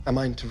Am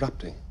I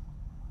interrupting?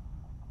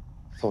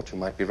 Thought you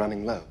might be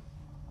running low.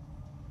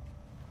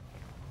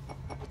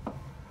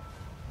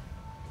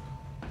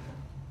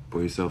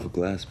 Pour yourself a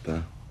glass,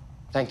 pal.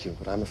 Thank you,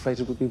 but I'm afraid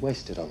it would be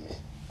wasted on me.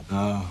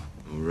 Oh,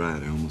 all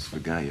right. I almost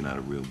forgot you're not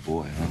a real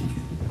boy, huh?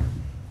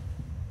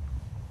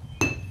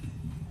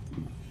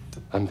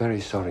 I'm very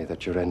sorry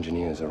that your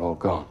engineers are all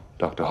gone,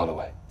 Dr.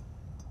 Holloway.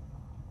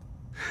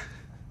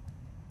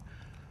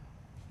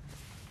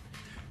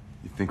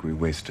 You think we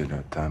wasted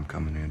our time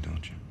coming here,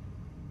 don't you?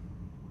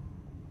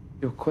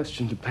 Your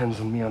question depends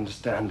on me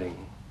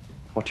understanding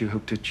what you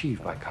hope to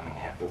achieve by coming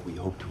here. What we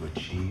hope to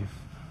achieve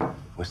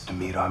was to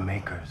meet our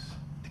makers,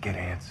 to get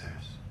answers.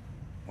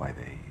 Why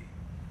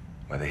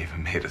they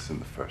even made us in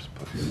the first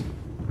place.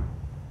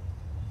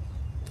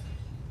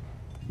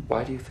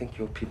 Why do you think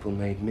your people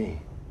made me?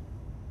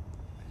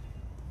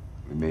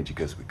 We made you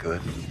because we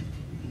could.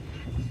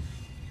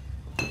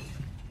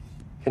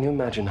 Can you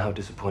imagine how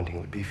disappointing it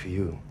would be for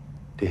you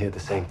to hear the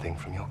same thing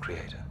from your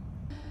creator?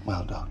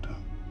 Well, Doctor,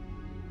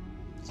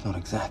 it's not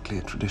exactly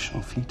a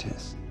traditional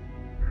fetus.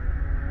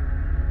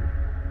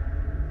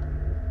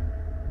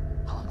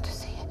 I want to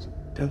see it.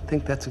 Don't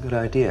think that's a good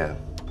idea.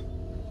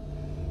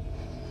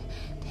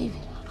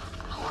 David,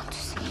 I want to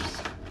see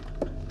it.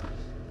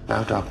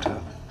 Now, Doctor.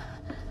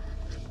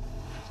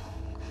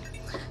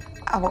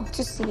 I want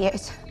to see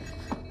it.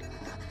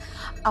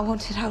 I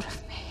want it out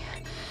of me.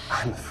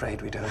 I'm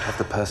afraid we don't have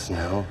the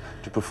personnel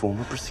to perform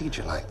a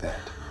procedure like that.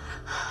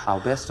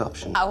 Our best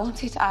option... I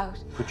want it out.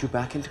 Put you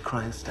back into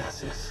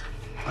cryostasis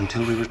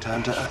until we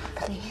return to Earth.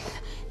 Please,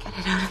 get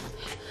it out of me.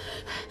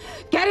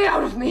 Get it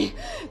out of me!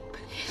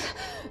 Please.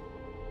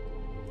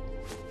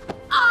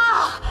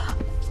 Ah!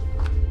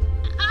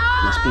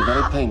 Must be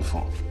very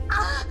painful.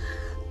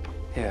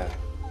 Here,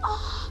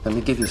 let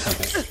me give you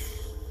something.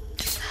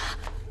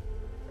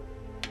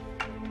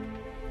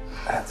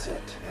 That's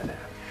it. Here, there.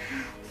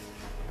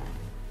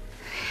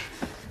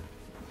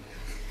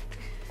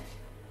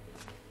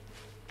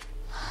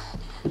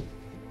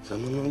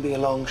 Someone will be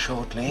along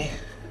shortly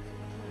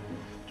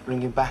to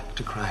bring you back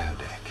to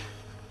cryodeck.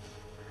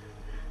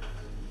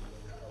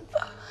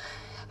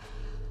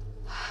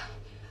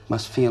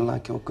 Must feel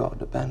like your God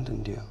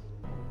abandoned you.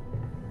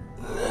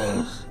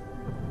 There's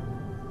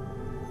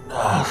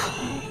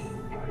nothing.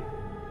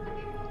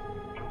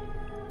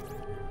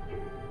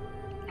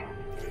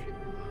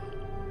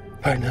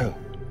 I know.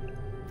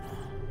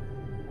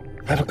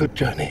 Have a good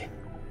journey,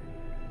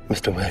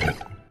 Mr. Whalen.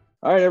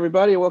 All right,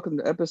 everybody, welcome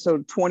to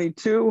episode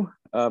 22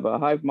 of a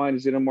Hive Mind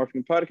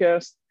Xenomorphing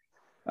podcast.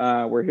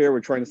 We're here, we're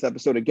trying this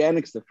episode again.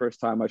 It's the first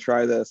time I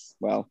try this.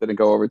 Well, didn't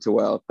go over too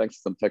well, thanks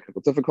to some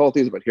technical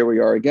difficulties, but here we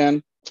are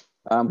again.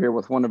 I'm here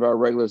with one of our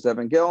regulars,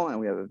 Devan Gill, and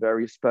we have a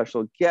very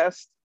special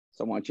guest.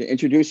 So I want you to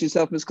introduce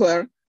yourself, Ms.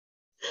 Clara.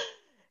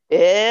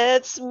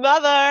 It's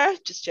Mother.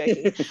 Just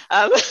joking.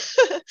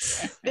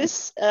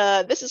 This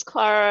is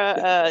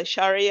Clara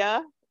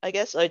Carija, I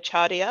guess, or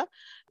Chadia,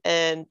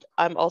 and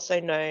I'm also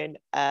known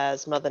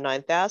as Mother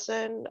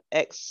 9000,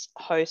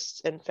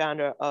 ex-host and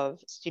founder of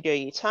Studio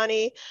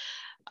Yutani.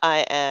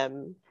 I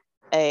am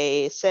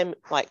a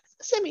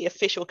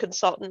semi-official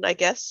consultant, I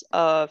guess,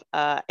 of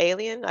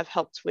Alien. I've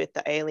helped with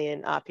the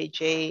Alien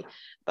RPG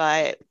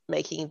by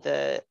making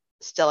the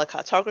stellar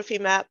cartography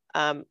map.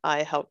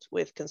 I helped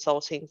with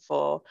consulting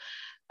for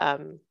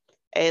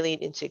Alien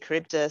into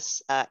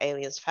Charybdis,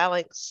 Aliens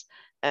Phalanx,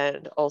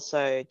 and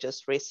also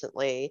just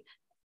recently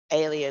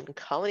Alien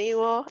Colony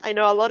War. I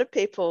know a lot of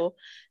people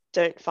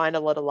don't find a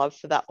lot of love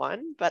for that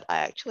one, but I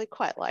actually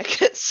quite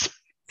like it.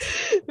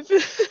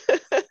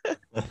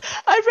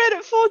 I've read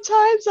it 4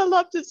 times. I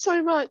loved it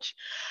so much.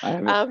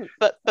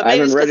 But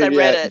maybe it's because I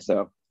read it.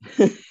 So.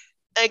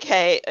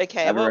 Okay. I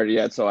haven't read it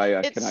yet, so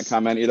I cannot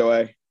comment either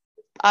way.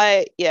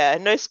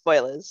 No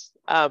spoilers.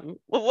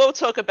 We'll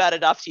talk about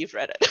it after you've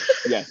read it.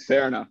 Yes,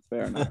 fair enough.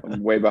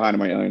 I'm way behind on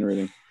my Alien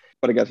reading.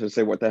 But I guess I'll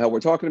say what the hell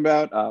we're talking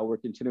about. We're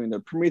continuing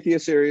the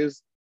Prometheus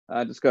series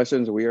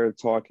discussions. We are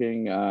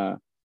talking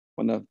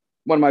one of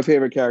my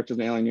favorite characters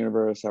in the Alien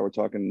universe. We're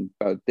talking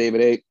about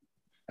David 8.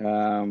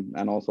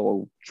 And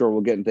also, sure,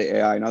 we'll get into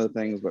AI and other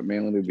things, but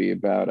mainly it'll be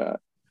about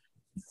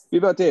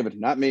David,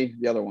 not me,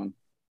 the other one.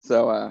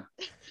 So,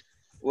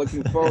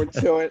 looking forward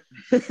to it.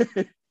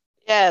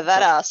 Yeah,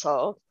 that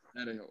asshole.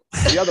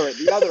 The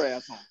other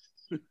asshole.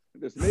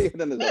 There's me, and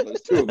then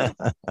there's 2 of them.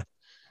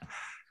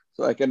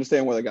 So I can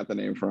understand where they got the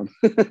name from.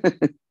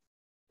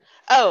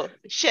 Oh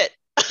shit!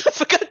 I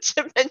forgot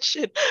to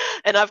mention,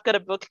 and I've got a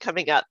book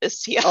coming out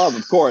this year. Oh,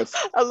 of course.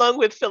 Along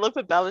with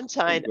Philippa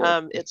Ballantyne.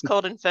 It's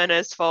called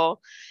Inferno's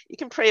Fall. You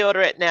can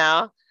pre-order it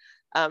now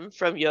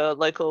from your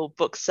local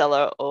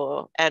bookseller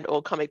or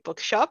comic book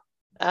shop.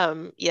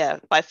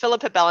 By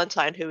Philippa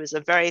Ballantyne, who is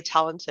a very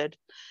talented,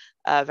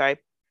 very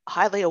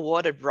highly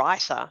awarded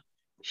writer.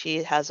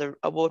 She has an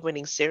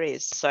award-winning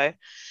series. So,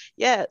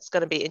 yeah, it's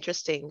going to be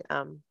interesting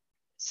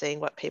seeing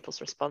what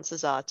people's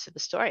responses are to the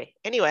story.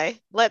 Anyway,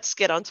 let's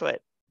get onto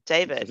it.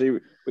 David. So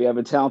we have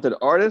a talented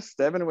artist,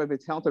 Devan, we have a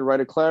talented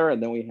writer, Clara,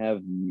 and then we have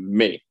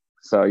me.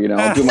 So, you know,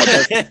 I'll do my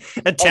best.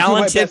 A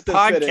talented to fit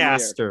in here.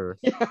 podcaster.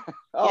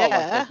 Oh,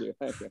 Yeah.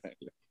 thank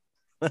you.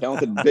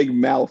 Talented big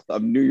mouth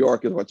of New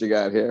York is what you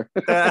got here.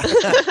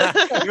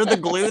 You're the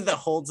glue that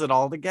holds it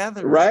all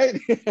together. Right?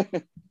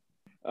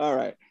 All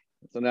right.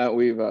 So now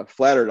we've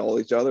flattered all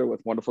each other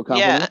with wonderful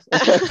compliments.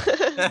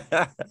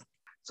 Yeah.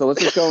 So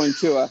let's just go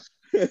into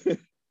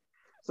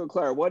so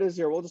Clara, what is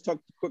we'll just talk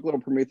quick little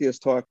Prometheus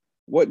talk.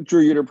 What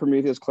drew you to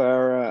Prometheus,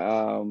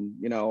 Clara?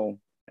 You know,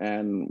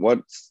 and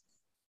what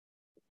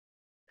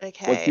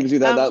gives you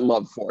that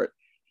love for it?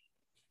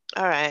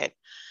 All right.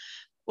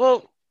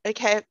 Well,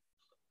 okay.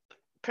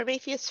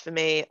 Prometheus for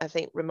me, I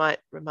think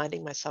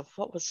reminding myself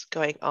what was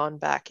going on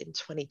back in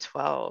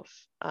 2012.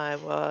 I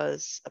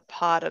was a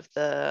part of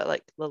the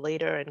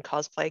leader and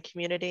cosplay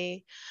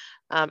community.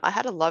 I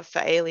had a love for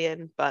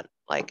Alien, but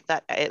like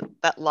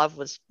that love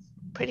was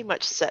pretty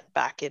much set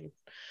back in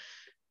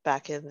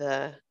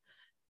the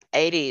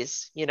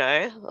 80s. You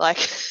know,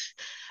 like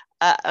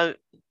I'm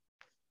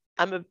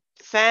a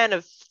fan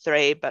of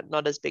 3, but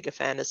not as big a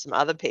fan as some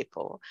other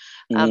people.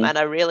 And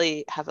I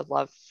really have a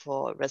love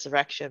for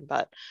Resurrection,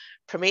 but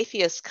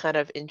Prometheus kind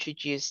of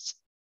introduced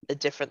a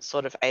different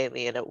sort of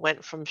alien. It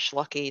went from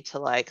schlocky to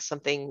like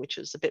something which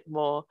was a bit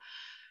more,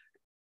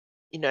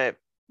 you know,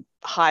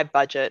 high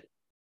budget,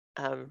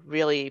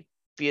 really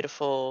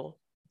beautiful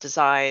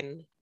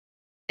design.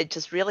 It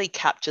just really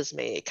captures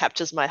me. It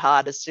captures my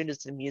heart as soon as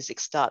the music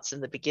starts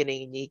in the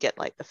beginning and you get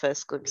like the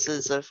first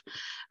glimpses of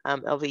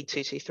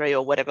LV-223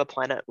 or whatever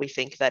planet we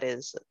think that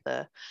is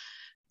that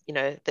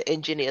the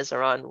engineers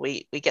are on.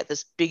 We get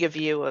this bigger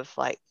view of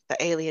like the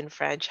Alien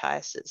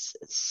franchise. It's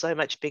so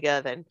much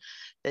bigger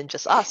than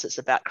just us. It's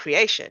about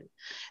creation.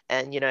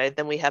 And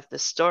then we have the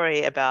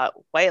story about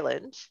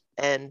Wayland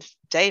and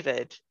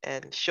David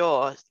and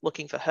Shaw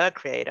looking for her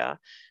creator,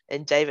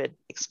 and David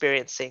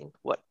experiencing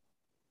what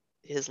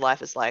his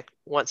life is like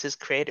once his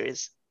creator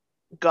is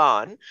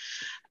gone.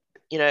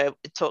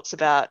 It talks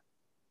about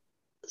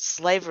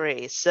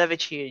slavery,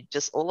 servitude,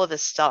 just all of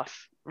this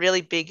stuff,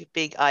 really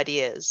big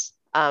ideas.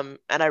 And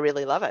I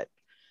really love it.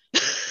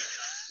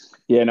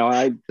 Yeah, no,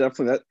 I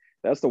definitely,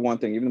 that's the one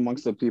thing, even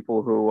amongst the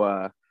people who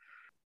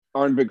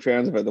aren't big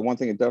fans of it, the one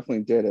thing it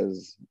definitely did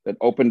is it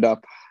opened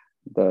up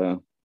the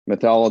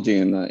mythology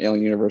and the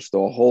alien universe to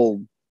a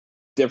whole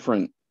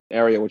different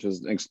area, which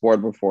was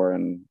explored before.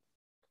 And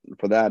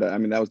for that, I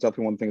mean, that was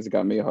definitely one of the things that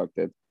got me hooked.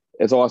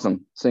 It's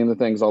awesome seeing the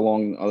things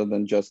along, other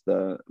than just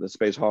the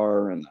space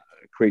horror and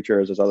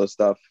creatures. There's other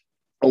stuff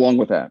along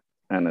with that,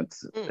 and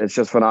it's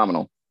just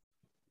phenomenal.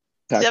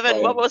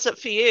 Devan, what was it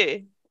for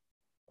you?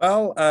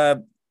 Well,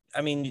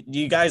 I mean,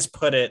 you guys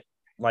put it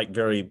like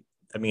it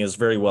was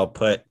very well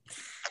put.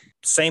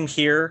 Same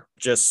here.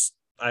 Just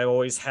I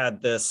always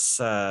had this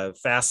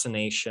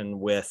fascination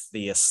with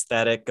the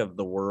aesthetic of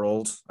the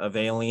world of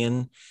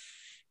Alien,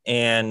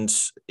 and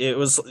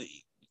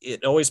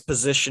it always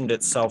positioned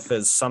itself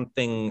as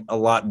something a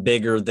lot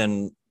bigger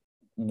than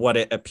what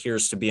it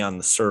appears to be on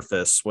the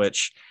surface,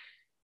 which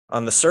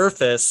on the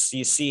surface,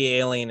 you see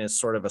Alien as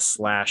sort of a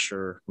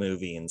slasher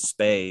movie in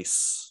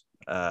space,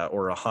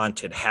 or a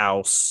haunted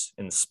house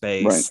in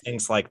space, right,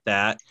 things like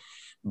that.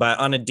 But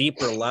on a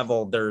deeper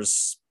level,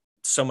 there's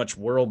so much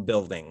world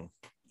building.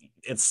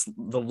 It's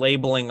the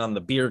labeling on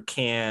the beer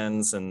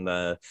cans and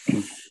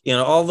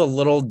all the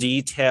little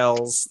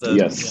details,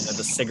 the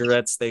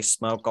cigarettes they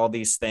smoke, all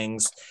these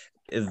things.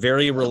 Is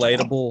very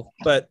relatable,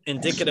 but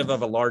indicative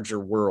of a larger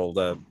world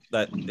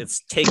that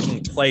it's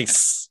taking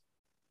place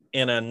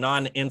in a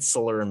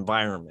non-insular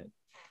environment.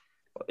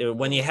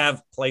 When you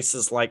have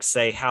places like,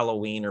 say,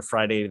 Halloween or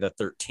Friday the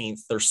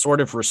 13th, they're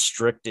sort of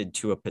restricted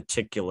to a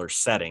particular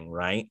setting,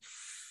 right?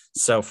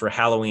 So for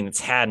Halloween,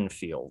 it's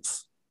Haddonfield.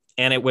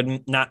 And it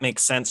would not make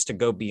sense to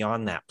go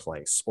beyond that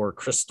place, or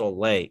Crystal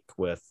Lake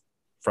with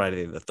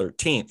Friday the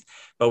 13th.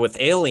 But with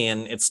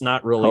Alien, it's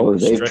not really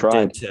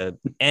restricted to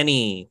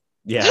any.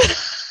 Yeah.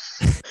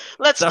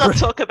 Let's not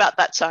talk about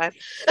that time.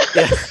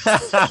 Yeah.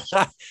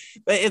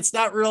 But it's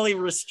not really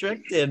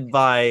restricted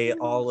by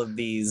all of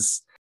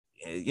these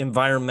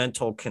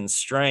environmental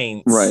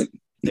constraints, right?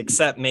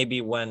 Except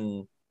maybe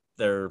when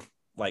they're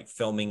like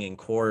filming in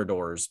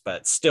corridors,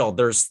 but still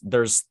there's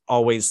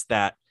always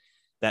that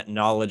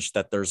knowledge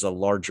that there's a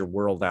larger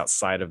world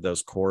outside of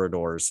those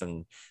corridors,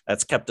 and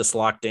that's kept us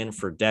locked in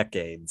for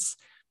decades.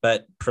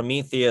 But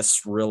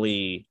Prometheus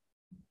really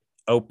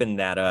opened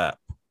that up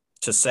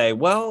to say,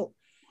 well,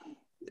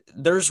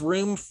 there's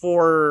room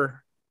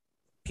for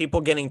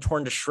people getting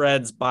torn to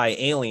shreds by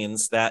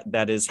aliens.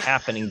 That is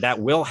happening, that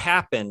will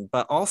happen,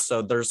 but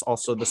also there's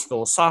also this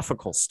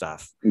philosophical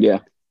stuff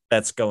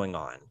that's going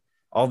on,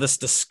 all this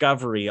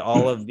discovery,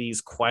 all of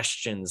these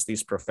questions,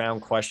 these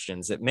profound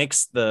questions. It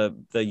makes the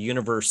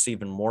universe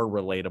even more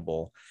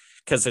relatable,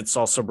 because it's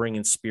also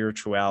bringing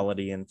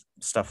spirituality and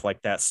stuff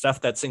like that, stuff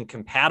that's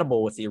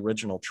incompatible with the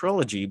original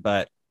trilogy,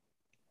 but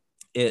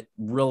it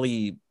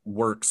really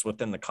works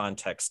within the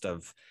context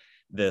of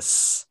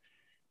this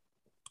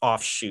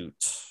offshoot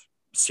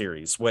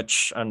series,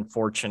 which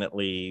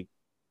unfortunately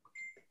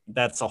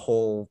that's a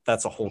whole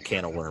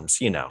can of worms,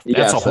 you know. That's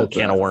Yes, a whole that's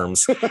can right. of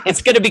worms.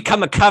 It's going to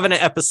become a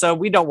Covenant episode.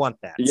 We don't want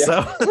that. Yeah.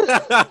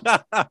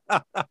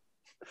 So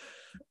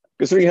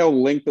Considering how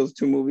linked those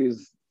two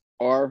movies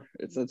are,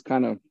 it's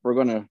kind of, we're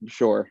gonna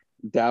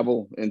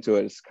dabble into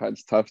it.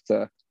 It's tough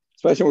to,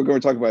 especially when we're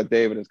going to talk about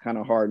David. It's kind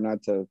of hard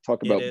not to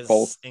talk it about is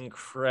both.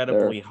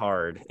 incredibly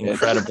hard.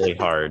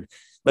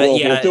 But But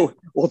yeah,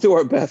 we'll do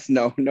our best.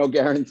 No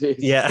guarantees.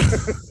 yeah.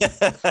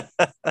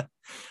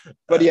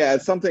 But yeah,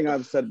 it's something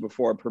I've said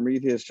before.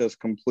 Prometheus just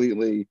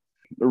completely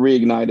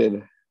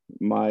reignited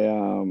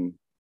my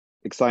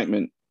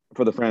excitement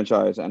for the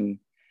franchise. And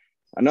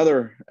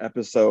another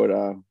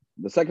episode,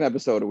 the second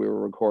episode we were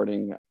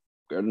recording,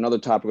 another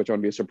topic which I want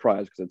to be a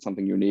surprise because it's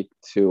something unique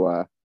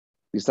to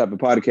these type of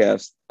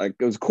podcasts. Like,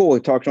 it was cool to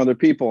talk to other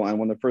people, and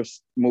one of the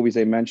first movies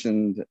they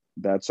mentioned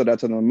that stood out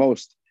to them the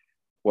most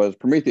was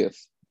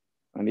Prometheus.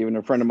 And even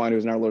a friend of mine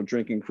who's in our little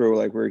drinking crew,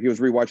 like, where he was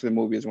rewatching the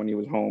movies when he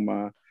was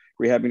home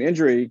rehabbing an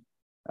injury.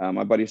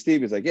 My buddy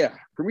Steve is like, yeah,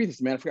 Prometheus,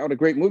 man, I forgot what a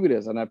great movie it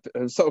is. And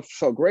it's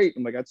so great.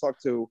 I'm like, I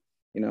talked to,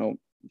 a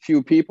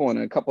few people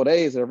in a couple of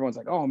days, and everyone's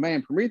like, oh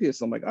man,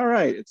 Prometheus. I'm like, all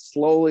right, it's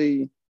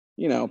slowly,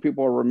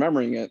 people are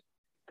remembering it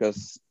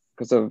because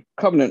of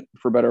Covenant,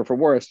 for better or for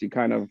worse. You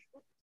kind of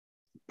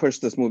push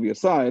this movie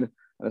aside,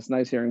 and it's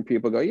nice hearing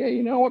people go, yeah,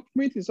 you know what,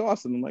 Prometheus is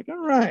awesome. I'm like, all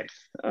right,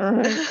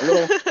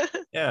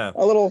 a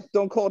little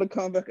don't call it a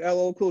comeback, a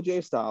little Cool J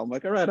style. I'm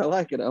like, all right, I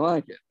like it,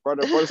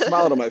 brought a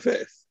smile to my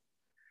face.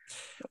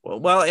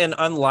 Well, and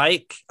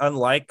unlike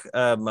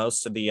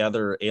most of the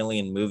other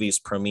Alien movies,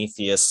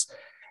 Prometheus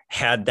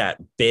had that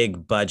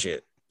big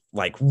budget,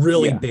 like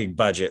really big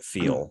budget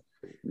feel.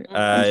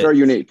 It's very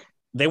unique.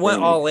 They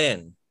went all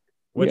in,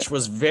 which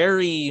was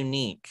very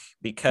unique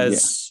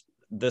because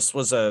this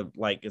was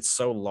it's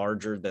so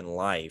larger than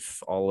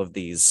life. All of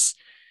these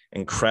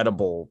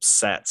incredible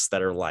sets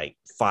that are like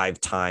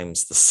 5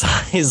 times the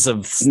size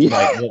of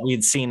like what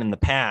we'd seen in the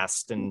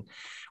past,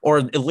 or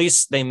at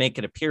least they make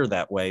it appear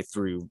that way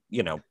through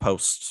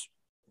post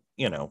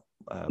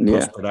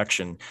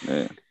production.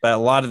 But a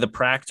lot of the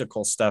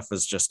practical stuff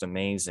is just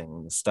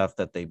amazing, the stuff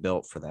that they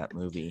built for that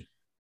movie.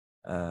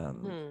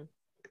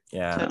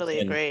 Totally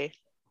agree.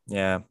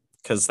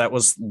 Because that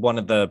was one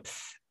of the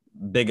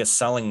biggest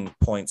selling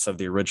points of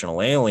the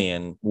original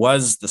Alien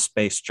was the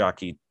space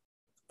jockey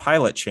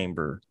pilot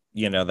chamber.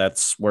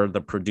 That's where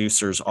the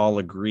producers all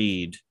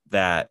agreed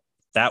that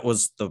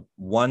was the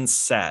one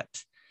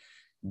set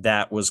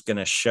that was going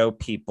to show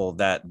people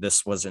that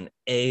this was an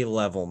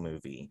A-level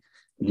movie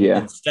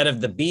instead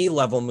of the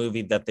B-level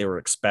movie that they were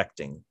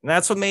expecting. And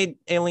that's what made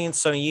Alien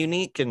so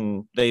unique.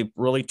 And they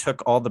really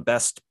took all the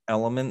best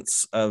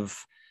elements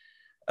of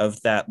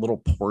that little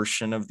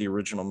portion of the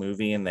original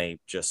movie, and they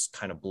just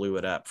kind of blew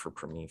it up for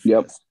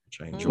Prometheus,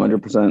 which I enjoyed.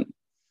 100%.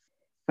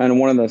 And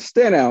one of the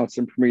standouts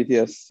in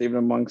Prometheus, even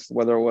amongst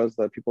whether it was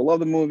that people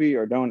love the movie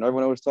or don't,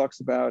 everyone always talks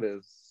about,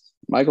 is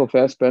Michael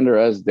Fassbender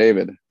as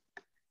David.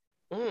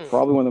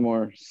 Probably one of the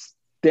more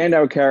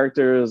standout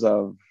characters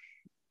of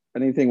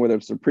anything, whether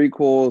it's the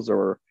prequels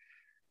or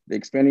the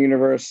expanding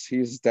universe.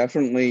 He's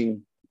definitely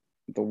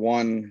the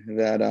one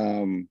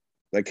that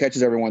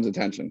catches everyone's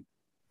attention.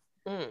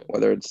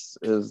 Whether it's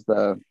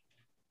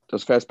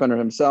just Fassbender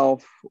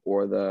himself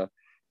or the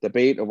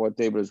debate of what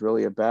David is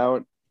really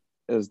about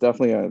is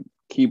definitely a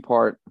key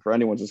part for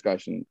anyone's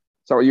discussion.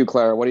 So are you,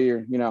 Clara? What do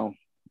you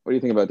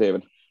think about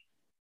David?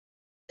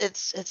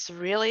 It's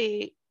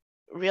really,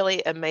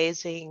 really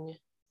amazing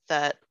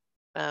that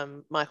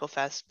Michael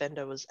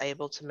Fassbender was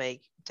able to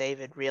make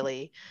David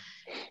really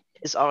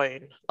his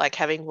own. Like,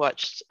 having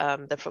watched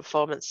the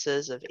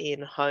performances of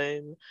Ian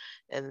Holm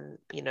and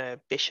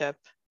Bishop,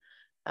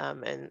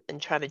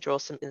 and trying to draw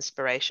some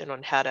inspiration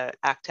on how to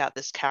act out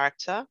this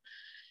character,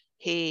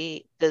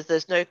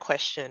 there's no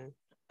question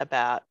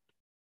about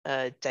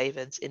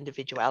David's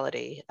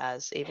individuality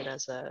as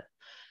a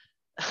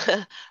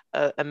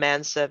a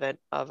manservant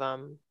of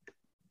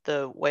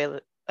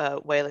the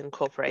Wayland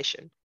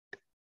Corporation.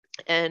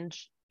 And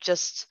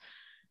just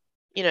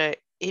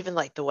even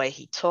like the way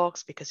he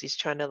talks, because he's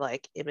trying to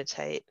like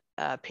imitate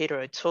Peter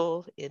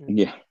O'Toole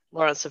in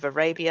Lawrence of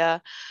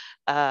Arabia.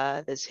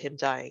 There's him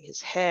dyeing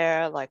his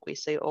hair. Like, we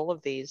see all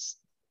of these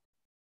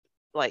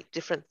like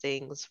different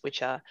things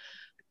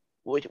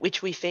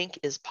which we think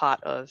is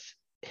part of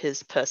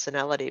his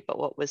personality, but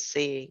what we're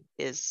seeing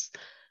is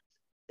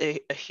a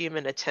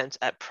human attempt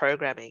at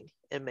programming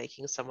and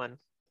making someone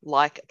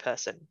like a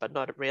person, but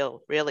not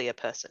really a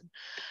person.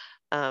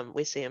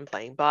 We see him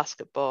playing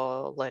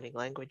basketball, learning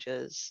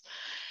languages.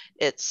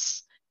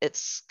 It's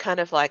kind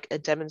of like a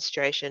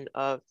demonstration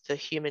of the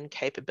human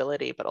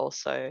capability, but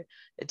also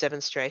a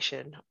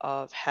demonstration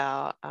of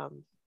how,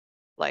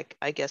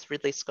 I guess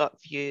Ridley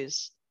Scott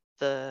views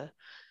the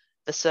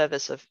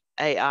service of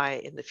AI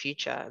in the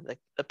future, and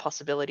the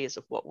possibilities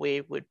of what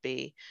we would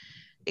be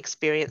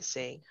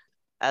experiencing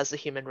as the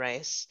human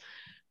race,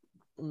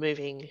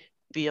 moving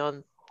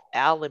beyond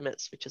our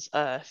limits, which is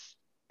Earth,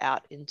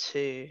 out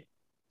into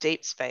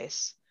deep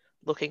space,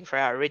 looking for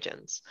our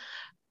origins.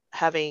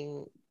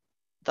 Having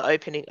the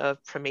opening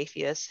of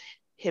Prometheus,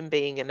 him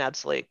being an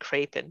absolute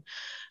creep and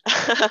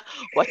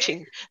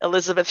watching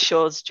Elizabeth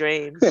Shaw's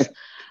dreams.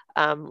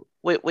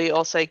 We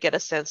also get a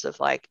sense of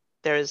like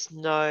there is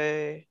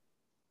no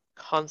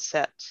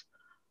concept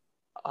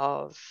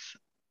of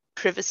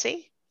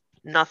privacy.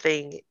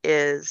 Nothing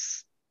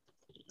is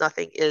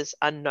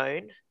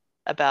unknown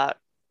about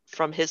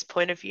from his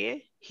point of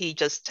view. He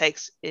just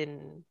takes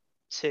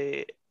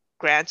into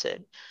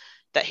granted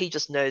that he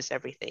just knows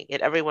everything,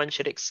 and everyone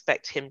should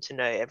expect him to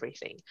know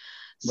everything.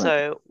 Right.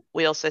 So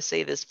we also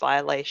see this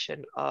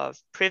violation of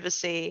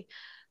privacy,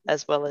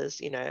 as well as,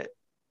 you know,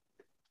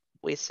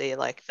 we see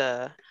like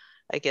the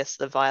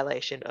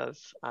violation of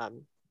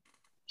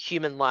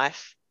human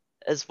life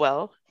as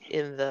well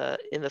in the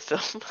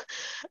film.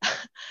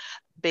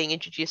 Being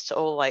introduced to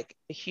all like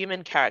the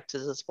human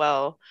characters as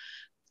well,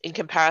 in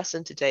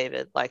comparison to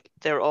David, like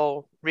they're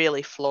all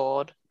really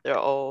flawed. They're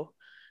all,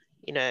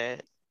 you know,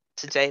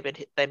 to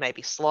David, they may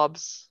be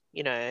slobs,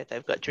 you know,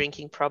 they've got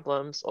drinking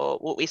problems, or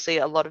what we see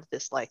a lot of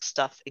this like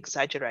stuff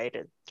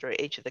exaggerated through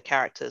each of the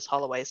characters.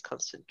 Holloway's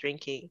constant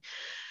drinking,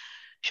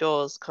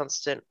 Shaw's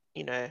constant,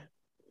 you know,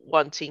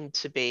 wanting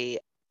to be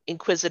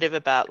inquisitive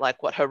about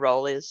like what her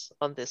role is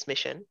on this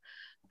mission.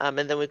 And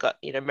then we've got,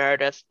 you know,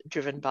 Meredith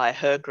driven by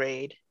her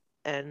greed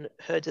and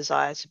her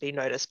desire to be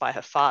noticed by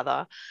her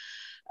father.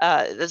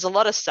 There's a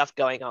lot of stuff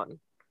going on.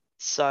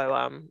 So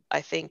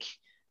I think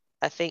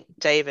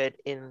David,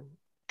 in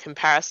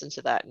comparison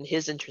to that, and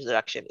his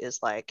introduction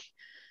is like,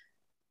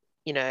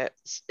 you know,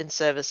 in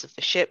service of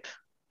the ship,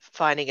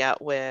 finding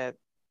out where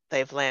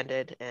they've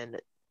landed,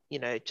 and, you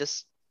know,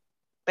 just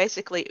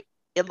basically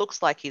it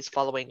looks like he's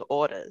following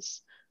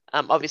orders.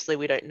 Obviously,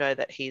 we don't know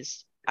that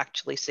he's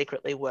actually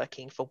secretly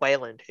working for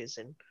Wayland, who's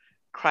in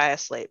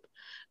cryosleep.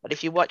 But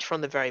if you watch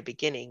from the very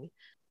beginning,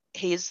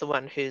 he's the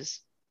one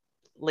who's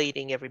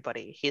leading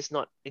everybody. He's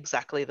not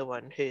exactly the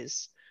one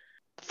who's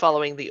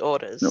following the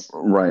orders.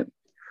 Right.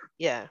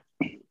 Yeah.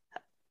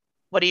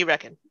 What do you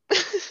reckon?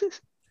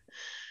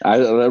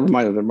 That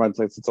reminds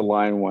like it's a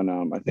line when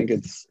I think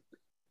it's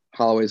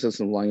Holloway says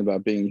some line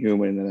about being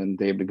human, and then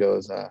David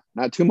goes,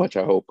 "Not too much,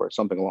 I hope," or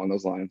something along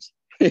those lines.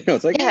 You know,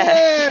 it's like,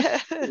 yeah,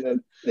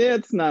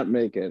 let's not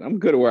make it. I'm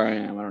good where I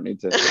am. I don't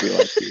need to be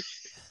like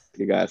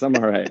you guys. I'm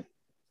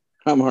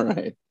all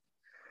right.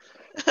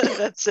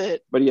 That's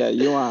it. But yeah,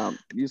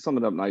 you summed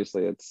it up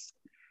nicely. It's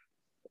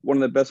one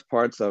of the best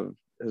parts of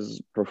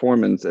his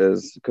performance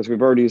is because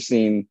we've already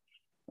seen,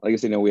 like I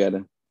said, you know, we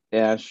had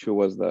Ash, who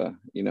was the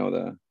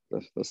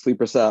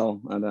sleeper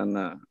cell, and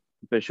then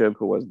Bishop,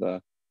 who was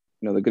the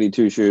goody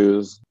two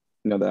shoes,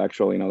 you know, the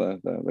actual, you know,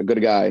 the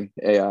good guy,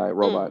 AI,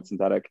 robot,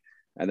 synthetic.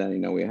 And then, you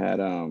know, we had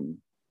then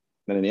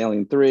in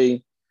Alien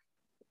 3,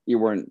 you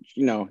weren't,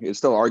 you know, you're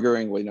still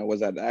arguing, well, you know,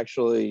 was that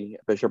actually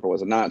Bishop or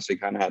was it not? So you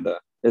kind of had to,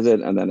 is it?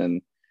 And then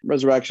in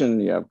Resurrection,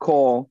 you have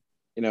Cole,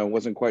 you know,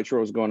 wasn't quite sure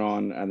what was going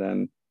on. And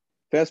then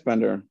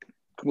Fassbender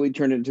completely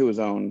turned it into his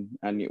own.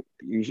 And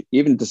you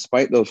even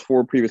despite those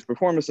 4 previous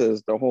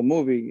performances, the whole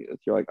movie,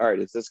 you're like, all right,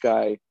 is this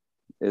guy,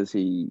 is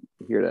he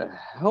here to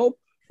help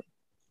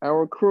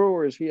our crew,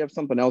 or does he have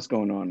something else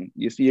going on?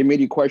 You see, it made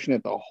you question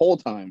it the whole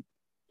time.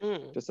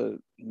 Just a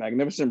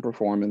magnificent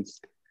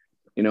performance.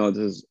 You know,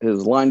 his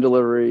line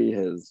delivery,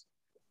 his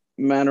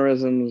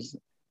mannerisms.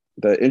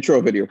 The intro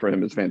video for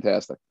him is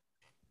fantastic.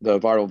 The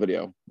viral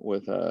video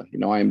with you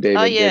know, I am David.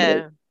 Oh yeah.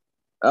 David.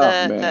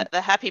 Oh man. The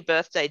happy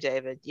birthday,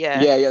 David.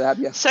 Yeah.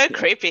 Yeah. So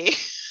creepy.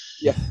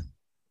 Yeah.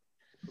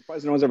 I'm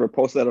surprised no one's ever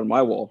posted that on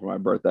my wall for my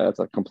birthday. That's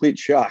a complete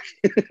shock.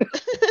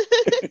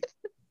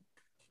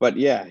 But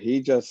yeah,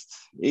 he just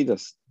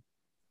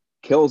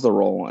kills the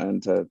role,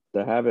 and to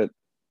have it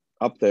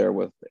up there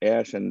with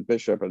Ash and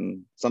Bishop,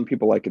 and some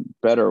people like it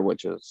better,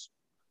 which is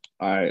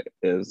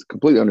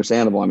completely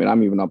understandable. I mean,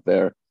 I'm even up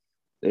there.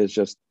 It's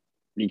just,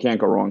 you can't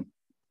go wrong.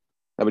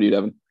 How about you,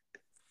 Devin?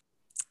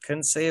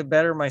 Couldn't say it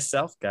better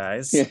myself,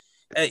 guys. Yeah.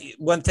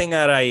 One thing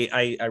that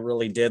I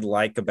really did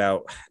like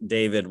about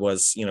David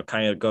was, you know,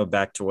 kind of go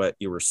back to what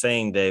you were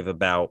saying, Dave,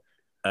 about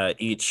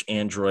each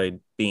android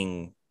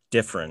being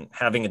different,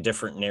 having a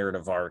different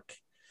narrative arc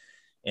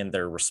in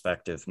their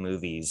respective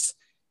movies.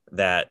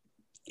 That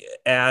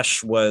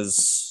Ash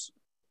was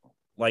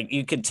like,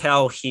 you could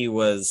tell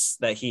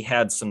that he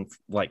had some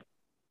like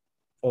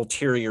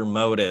ulterior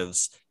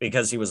motives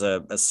because he was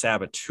a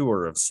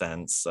saboteur of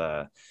sense.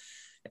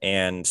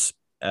 And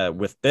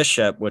with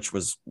Bishop, which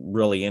was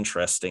really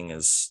interesting,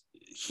 is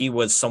he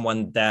was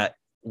someone that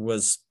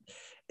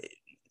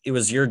it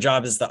was your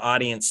job as the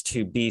audience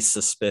to be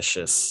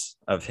suspicious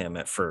of him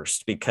at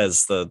first,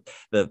 because the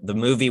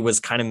movie was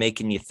kind of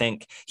making you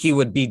think he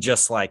would be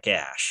just like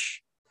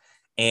Ash,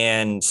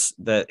 and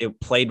that it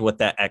played with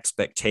that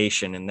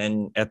expectation. And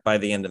then by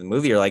the end of the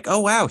movie, you're like, oh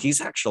wow,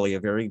 he's actually a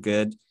very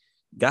good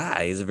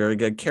guy. He's a very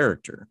good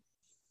character.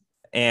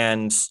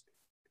 And,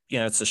 you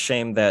know, it's a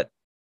shame that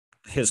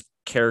his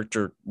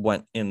character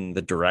went in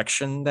the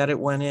direction that it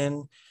went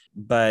in.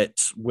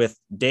 But with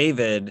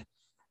David,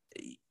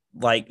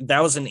 like,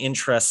 that was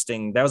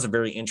a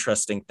very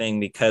interesting thing,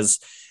 because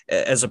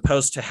as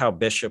opposed to how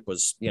Bishop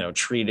was, you know,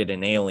 treated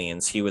in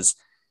Aliens, he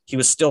he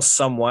was still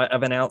somewhat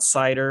of an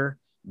outsider,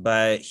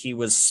 but he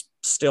was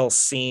still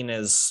seen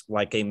as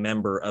like a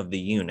member of the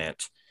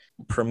unit.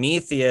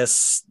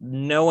 Prometheus,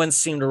 no one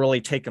seemed to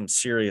really take him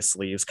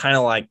seriously. He was kind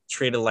of like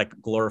treated like a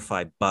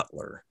glorified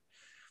butler.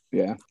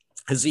 Yeah.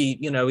 Because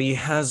he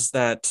has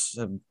that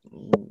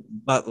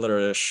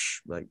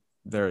butlerish, like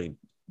very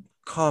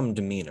calm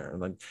demeanor.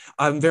 Like,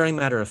 I'm very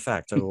matter of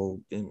fact. I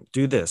will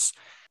do this.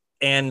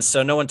 And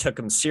so no one took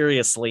him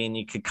seriously, and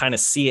you could kind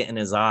of see it in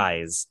his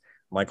eyes.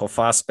 Michael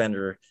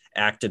Fassbender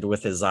acted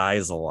with his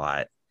eyes a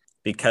lot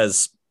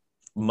because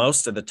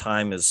most of the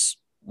time his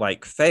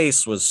like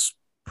face was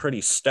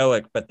pretty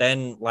stoic, but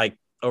then like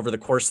over the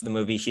course of the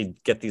movie,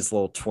 he'd get these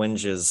little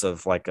twinges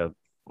of like a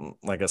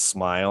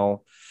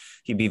smile.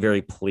 He'd be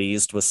very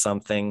pleased with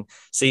something.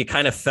 So you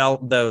kind of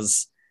felt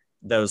those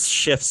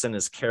shifts in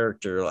his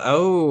character.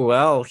 Oh,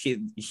 well,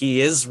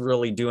 he is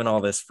really doing all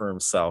this for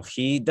himself.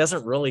 He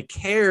doesn't really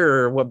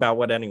care about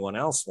what anyone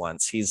else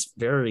wants. He's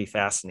very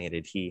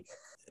fascinated.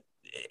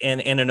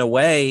 And in a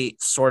way,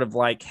 sort of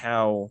like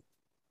how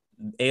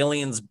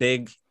Alien's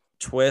big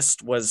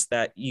twist was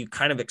that you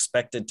kind of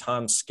expected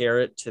Tom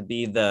Skerritt to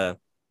be the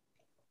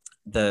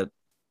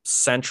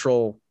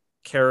central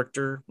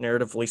character,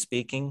 narratively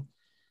speaking.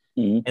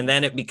 Mm-hmm. And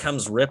then it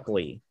becomes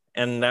Ripley.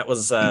 And that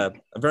was a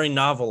very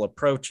novel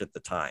approach at the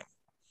time,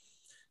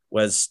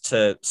 was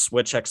to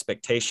switch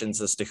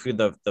expectations as to who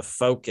the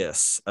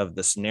focus of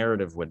this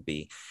narrative would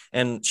be.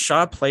 And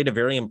Shaw played a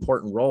very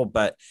important role,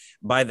 but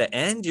by the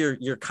end,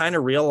 you're kind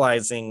of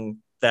realizing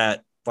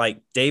that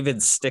like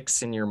David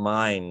sticks in your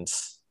mind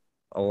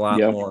a lot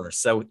more.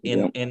 So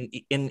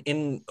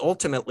in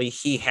ultimately,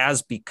 he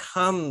has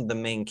become the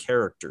main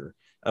character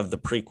of the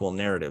prequel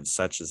narrative,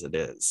 such as it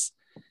is.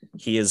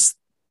 He is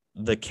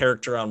the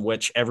character on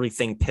which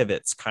everything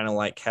pivots, kind of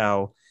like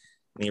how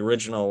in the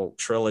original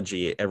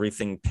trilogy,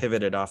 everything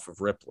pivoted off of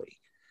Ripley.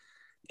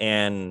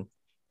 And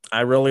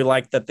I really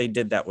like that they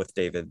did that with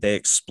David. They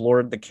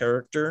explored the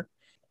character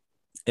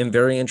in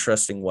very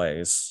interesting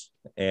ways,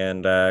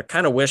 and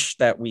kind of wish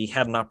that we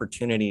had an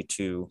opportunity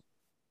to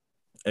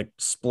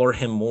explore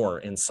him more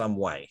in some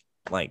way.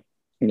 Like,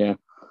 in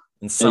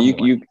some way.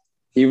 You,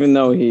 even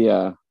though he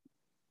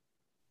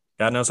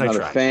God knows not I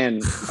tried. A fan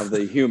of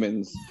the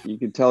humans, you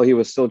could tell he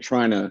was still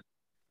trying to,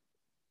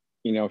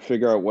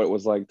 figure out what it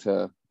was like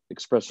to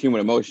express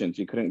human emotions.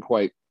 He couldn't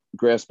quite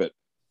grasp it.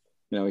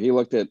 He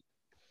looked at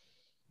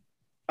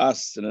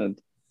us in a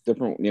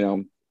different,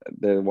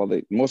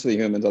 most of the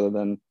humans, other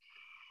than,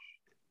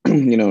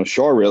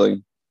 Shaw,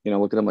 really,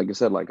 look at him, like you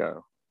said, like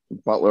a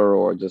butler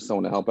or just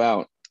someone to help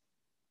out.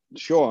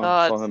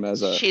 Shaw saw him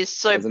as she's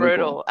so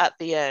brutal at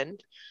the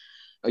end.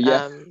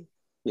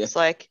 It's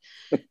like,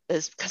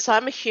 it's because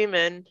I'm a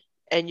human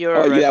and you're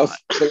a robot.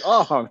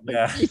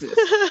 Jesus.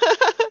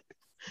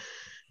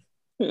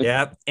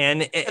 Yeah,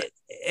 and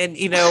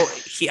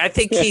I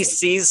think he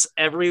sees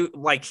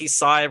he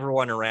saw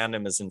everyone around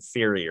him as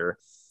inferior.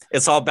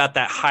 It's all about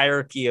that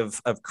hierarchy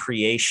of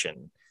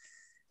creation.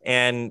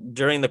 And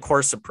during the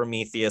course of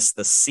Prometheus,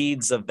 the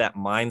seeds of that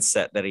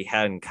mindset that he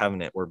had in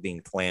Covenant were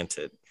being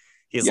planted.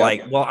 He's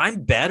like, well,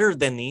 I'm better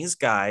than these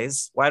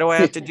guys. Why do I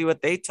have to do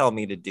what they tell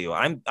me to do?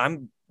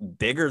 I'm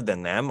bigger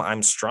than them.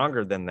 I'm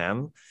stronger than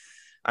them.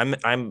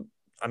 I'm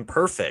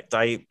perfect.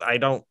 I'm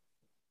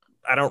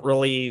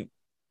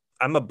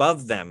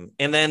above them.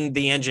 And then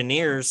the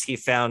engineers he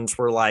found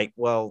were like,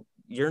 well,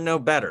 you're no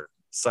better.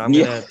 So I'm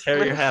going to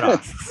tear your head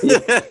off.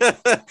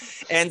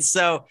 And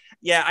so,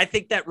 I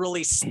think that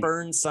really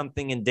spurned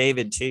something in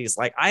David too. He's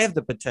like, I have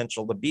the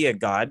potential to be a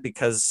god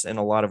because in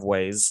a lot of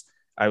ways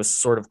I was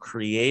sort of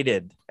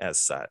created as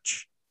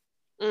such.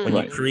 When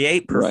you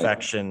create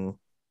perfection,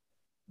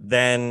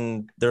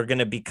 then they're going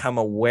to become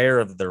aware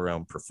of their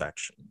own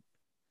perfection.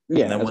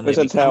 Yeah, and then when they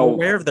become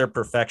aware of their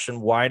perfection,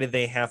 why do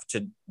they have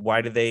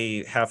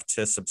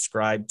to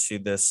subscribe to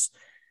this,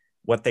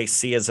 what they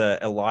see as a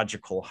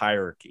logical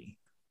hierarchy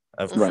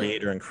of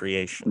creator and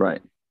creation?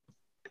 Right.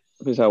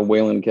 This is how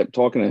Wayland kept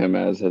talking to him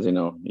as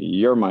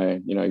you're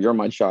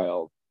my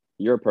child,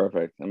 you're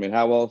perfect. I mean,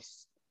 how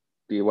else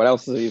do you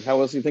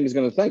think he's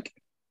going to think?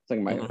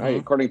 Hey,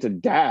 according to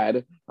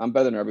Dad, I'm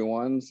better than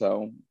everyone,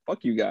 so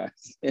fuck you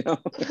guys.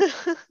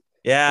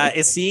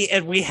 See,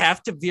 and we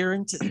have to veer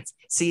into.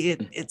 See,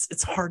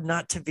 it's hard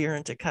not to veer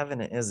into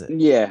Covenant, is it?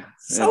 Yeah,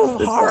 so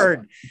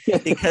hard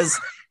because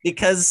in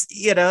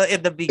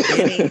the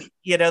beginning,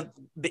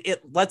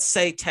 let's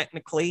say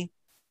technically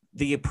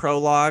the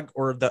prologue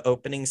or the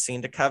opening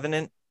scene to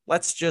Covenant,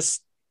 let's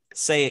just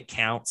say it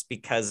counts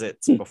because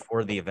it's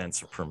before the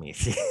events of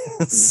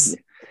Prometheus.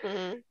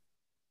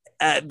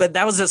 But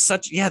that was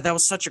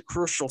such a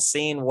crucial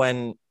scene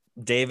when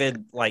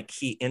David,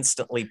 he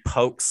instantly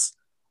pokes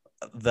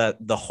the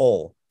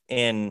hole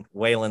in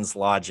Wayland's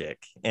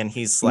logic, and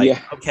he's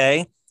like,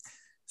 okay,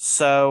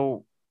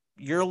 so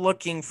you're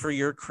looking for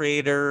your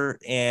creator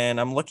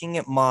and I'm looking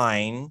at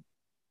mine,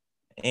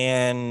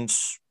 and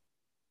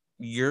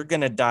you're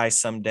gonna die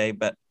someday,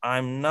 but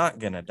I'm not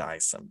gonna die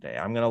someday.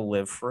 I'm gonna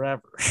live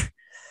forever.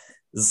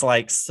 It's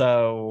like,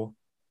 so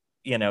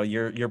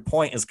your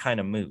point is kind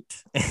of moot.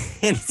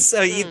 And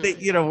so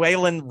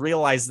Wayland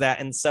realized that,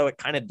 and so it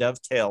kind of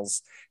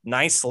dovetails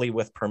nicely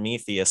with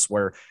Prometheus,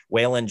 where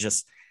Wayland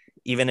just,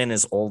 even in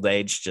his old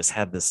age, just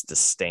had this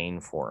disdain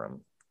for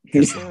him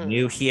because he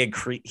knew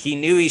he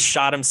knew he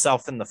shot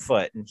himself in the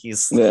foot, and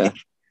he's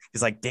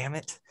like, damn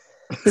it.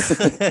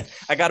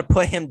 I got to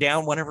put him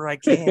down whenever I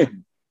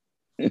can.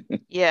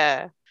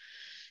 Yeah,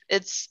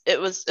 it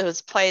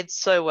was played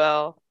so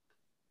well.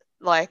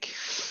 Like,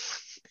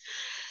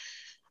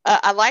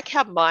 I like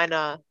how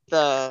minor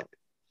the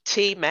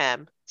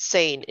T-Mam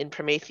scene in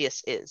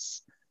Prometheus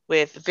is,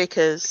 with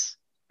Vickers,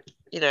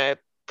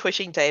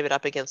 pushing David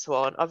up against the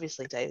wall, and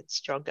obviously David's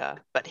stronger,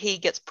 but he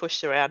gets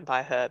pushed around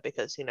by her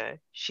because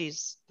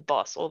she's the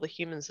boss. All the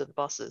humans are the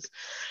bosses,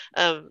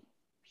 and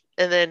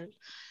then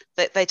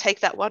they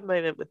take that one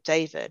moment with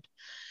David,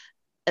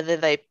 and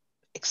then they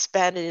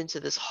expand it into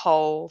this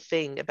whole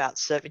thing about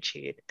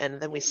servitude,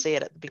 and then we see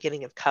it at the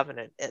beginning of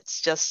Covenant.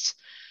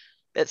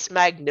 It's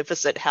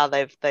magnificent how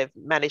they've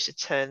managed to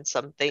turn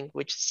something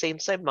which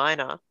seems so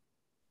minor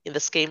in the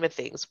scheme of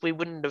things. We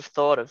wouldn't have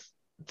thought of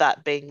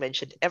that being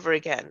mentioned ever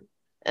again,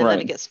 and then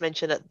it gets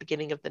mentioned at the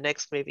beginning of the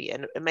next movie,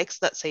 and it makes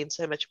that scene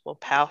so much more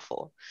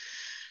powerful.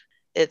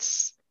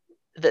 It's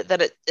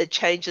that it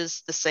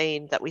changes the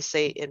scene that we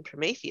see in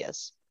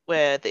Prometheus,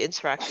 where the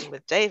interaction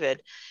with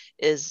David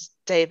is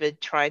David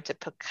trying to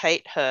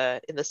placate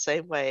her in the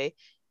same way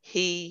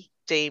he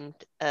deemed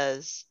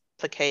as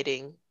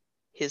placating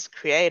his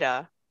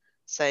creator,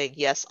 saying,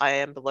 yes, I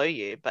am below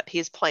you, but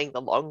he's playing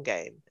the long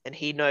game, and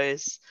he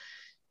knows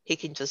he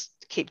can just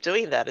keep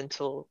doing that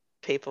until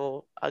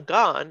people are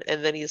gone,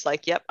 and then he's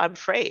like, yep, I'm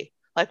free.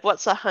 Like,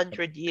 what's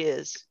 100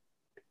 years?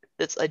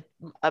 It's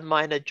a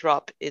minor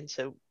drop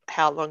into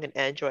how long an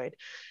android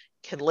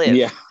can live.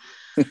 Yeah.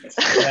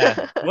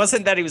 It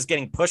wasn't that he was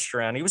getting pushed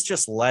around, he was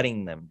just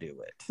letting them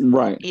do it.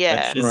 Right.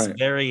 Yeah. Which is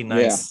very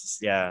nice.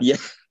 Yeah.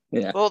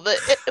 Well,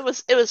 it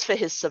was for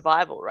his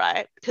survival,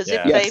 right? Because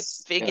if they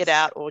figured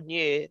out or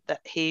knew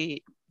that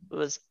he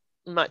was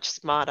much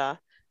smarter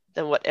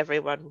than what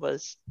everyone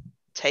was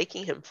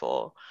taking him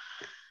for,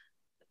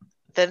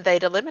 then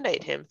they'd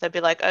eliminate him. They'd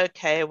be like,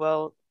 okay,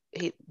 well,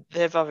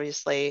 they've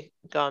obviously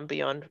gone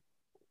beyond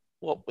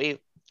what we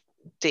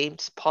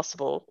deemed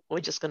possible.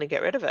 We're just going to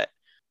get rid of it.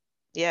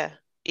 Yeah,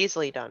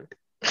 easily done.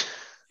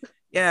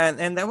 Yeah,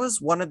 and that was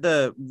one of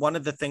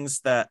the things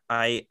that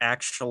I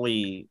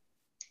actually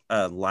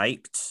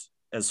liked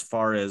as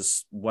far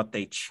as what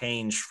they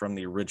changed from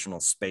the original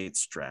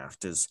Spates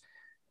draft. Is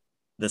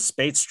the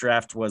Spates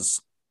draft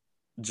was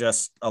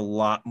just a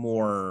lot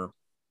more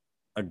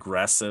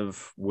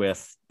aggressive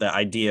with the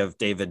idea of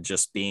David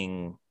just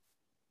being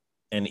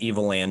an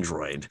evil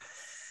android.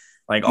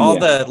 Like a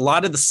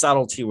lot of the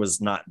subtlety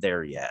was not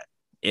there yet.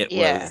 It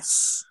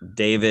was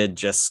David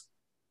just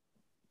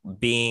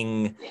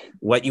being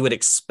what you would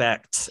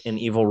expect an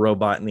evil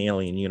robot in the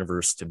alien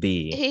universe to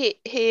be.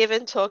 He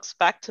even talks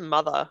back to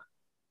Mother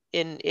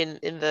in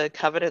the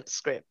Covenant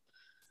script.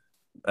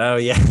 Oh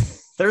yeah.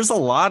 There's a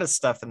lot of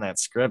stuff in that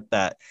script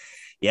that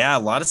a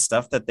lot of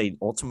stuff that they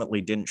ultimately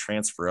didn't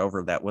transfer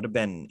over that would have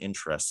been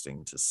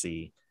interesting to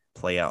see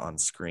play out on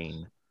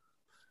screen.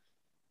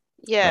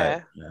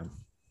 Yeah.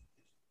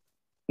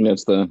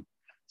 It's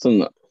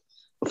some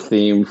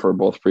theme for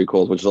both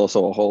prequels, which is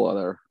also a whole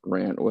other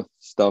rant with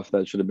stuff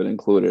that should have been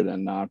included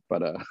and not,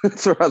 but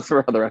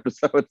for other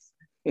episodes.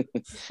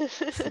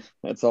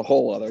 That's a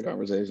whole other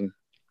conversation.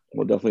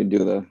 We'll definitely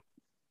do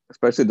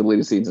especially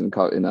deleted scenes in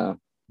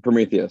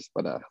Prometheus,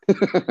 but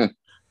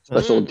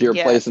special dear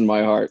place in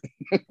my heart.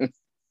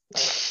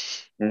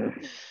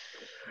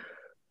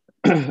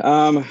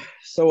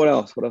 So what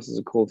else is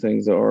the cool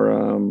things,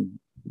 or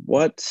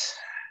what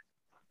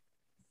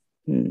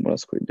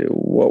else could we do?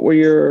 What are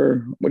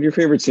your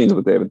favorite scenes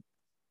with David?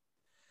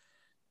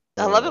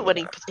 I love it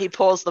when he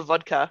pours the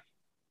vodka.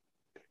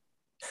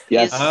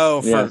 Yes.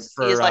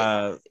 For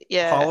like,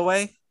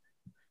 Holloway?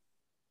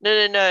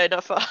 No,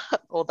 not for.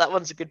 Well, that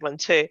one's a good one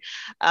too.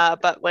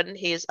 But when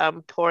he's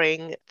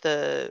pouring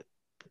the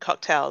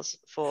cocktails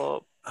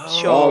for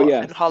Shaw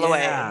and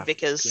Holloway and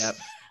Vickers. Yep.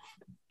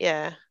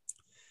 Yeah.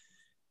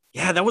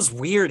 Yeah, that was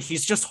weird.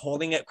 He's just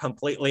holding it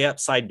completely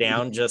upside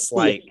down, just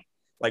like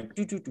like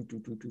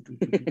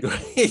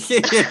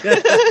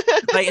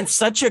in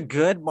such a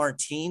good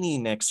martini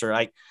mixer.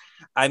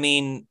 I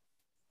mean,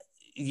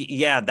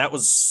 that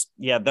was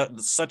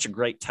such a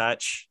great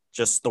touch.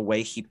 Just the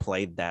way he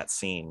played that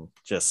scene,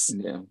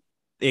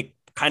 it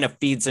kind of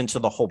feeds into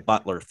the whole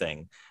Butler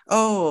thing.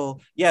 Oh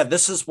yeah,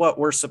 this is what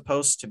we're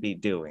supposed to be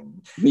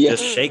doing.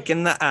 Just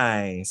shaking the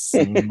ice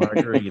and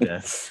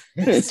margarita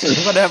or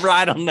whatever.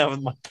 I don't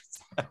know.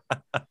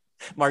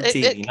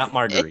 Martini, not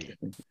margarita.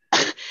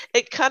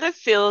 It kind of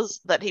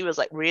feels that he was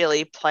like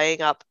really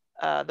playing up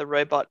the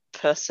robot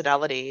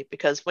personality,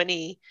 because when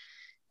he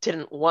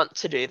didn't want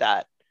to do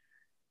that,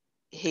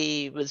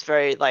 he was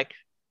very like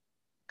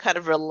kind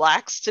of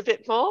relaxed a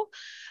bit more.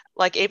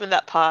 Like even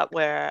that part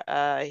where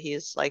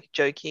he's like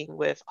joking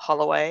with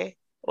Holloway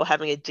or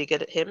having a dig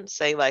at him,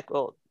 saying like,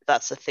 well,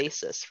 that's a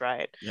thesis,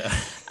 right? Yeah.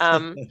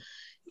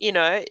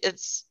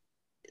 it's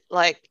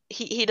like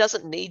he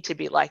doesn't need to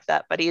be like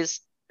that, but he's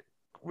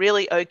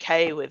really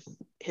okay with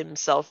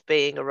himself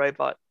being a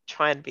robot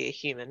trying to be a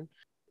human.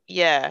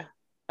 Yeah,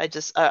 I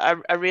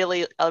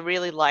really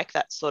like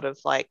that sort of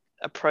like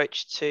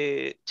approach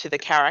to the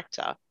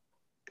character.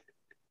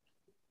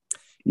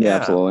 Yeah,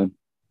 absolutely.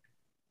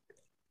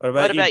 What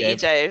What about you, about you,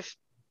 Dave?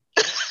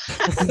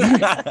 Dave? In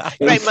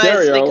Great minds think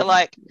stereo.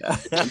 alike.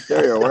 In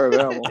stereo, where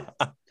available.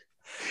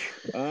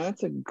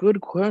 That's a good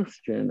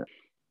question.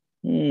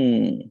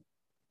 There's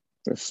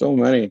so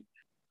many.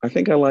 I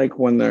think I like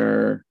when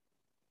they're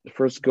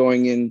first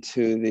going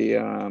into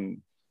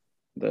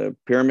the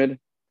pyramid,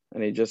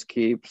 and he just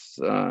keeps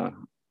while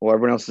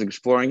everyone else is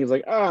exploring, he's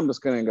like, oh, I'm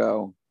just gonna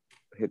go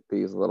hit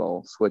these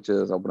little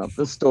switches, open up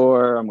this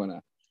door, I'm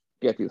gonna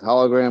get these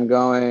hologram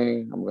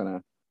going,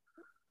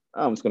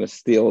 I'm just gonna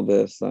steal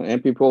this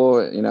MP pool,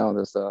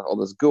 this all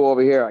this goo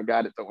over here, I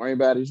got it, don't worry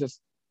about it. He's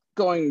just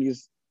doing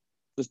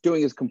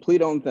his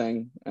complete own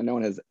thing, and no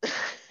one has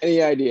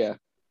any idea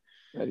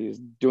that he's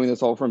doing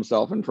this all for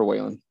himself and for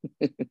Waylon.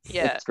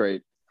 Yeah. It's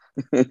great.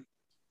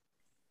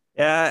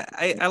 Yeah,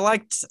 I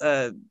liked.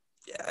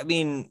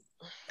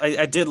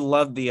 I did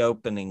love the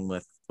opening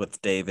with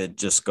David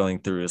just going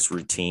through his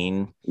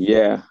routine.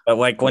 Yeah, But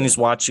like when he's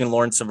watching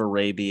Lawrence of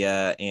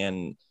Arabia,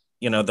 and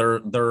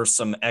there are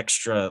some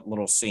extra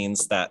little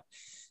scenes that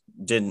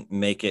didn't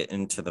make it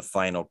into the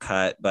final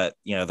cut, but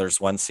there's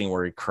one scene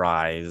where he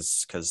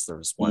cries because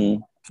there's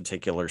one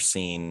particular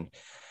scene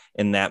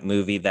in that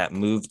movie that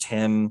moved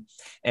him,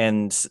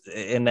 and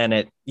then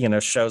it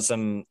shows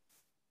him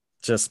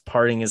just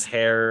parting his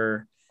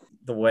hair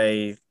the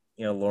way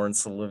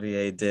Laurence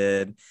Olivier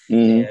did,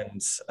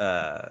 and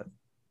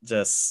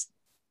just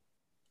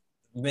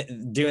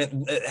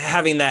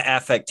having that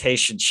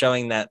affectation,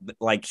 showing that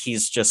like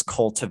he's just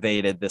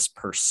cultivated this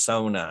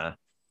persona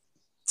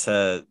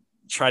to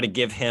try to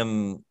give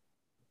him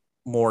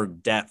more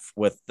depth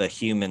with the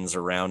humans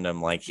around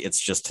him, like it's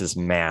just his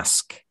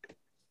mask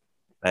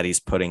that he's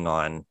putting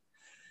on.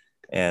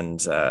 And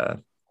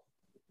the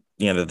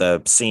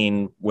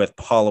scene with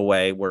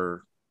Holloway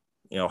where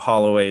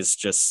Holloway's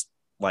just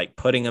like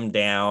putting him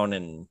down,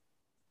 and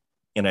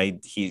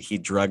he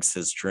drugs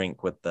his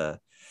drink with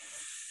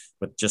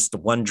just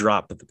one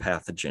drop of the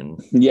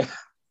pathogen. Yeah.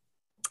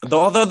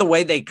 Although the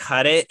way they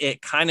cut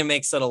it kind of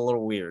makes it a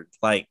little weird.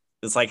 Like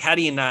it's like, how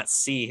do you not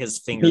see his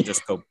finger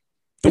just go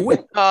do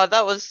it? Oh,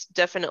 that was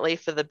definitely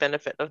for the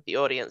benefit of the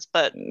audience,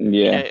 but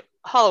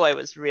Holloway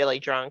was really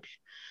drunk.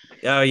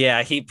 Oh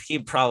yeah, he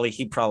probably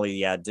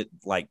did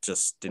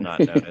not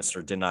notice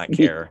or did not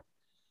care.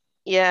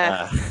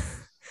 Yeah.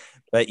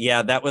 But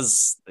that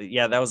was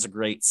a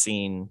great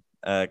scene.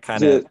 Yeah.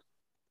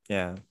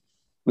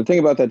 The thing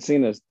about that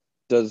scene is,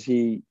 does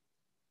he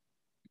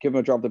give him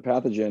a drop the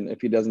pathogen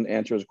if he doesn't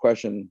answer his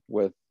question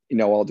with,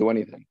 I'll do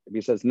anything? If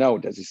he says no,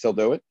 does he still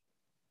do it?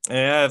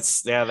 Yeah,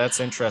 that's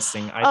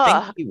interesting.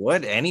 I think he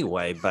would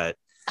anyway, but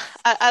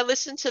I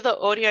listened to the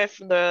audio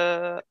from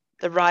the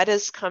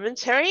writer's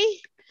commentary,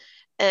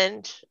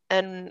 and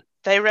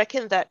they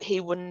reckon that he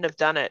wouldn't have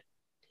done it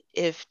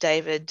if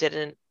David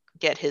didn't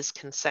get his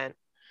consent,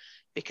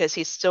 because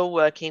he's still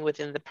working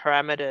within the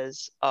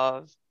parameters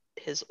of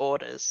his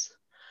orders.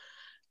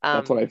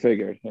 That's what I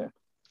figured. Yeah.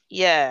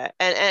 Yeah,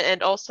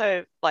 and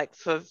also like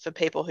for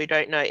people who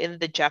don't know, in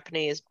the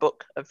Japanese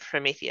book of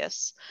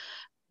Prometheus,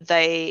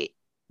 they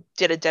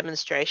did a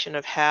demonstration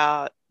of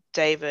how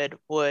David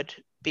would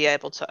be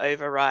able to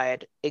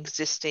override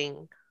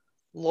existing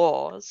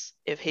laws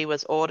if he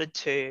was ordered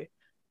to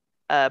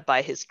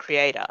by his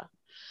creator.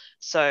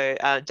 So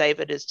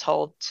David is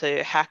told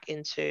to hack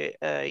into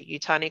a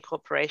Yutani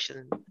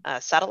Corporation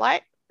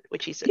satellite,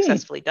 which he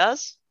successfully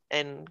does,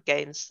 and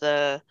gains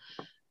the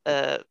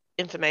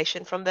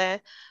information from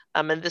there.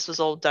 And this was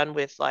all done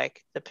with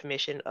like the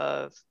permission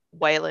of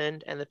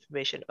Wayland and the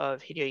permission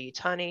of Hideo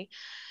Yutani.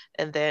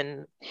 And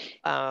then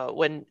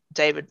when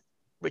David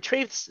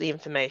retrieves the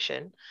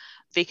information,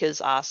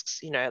 Vickers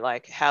asks,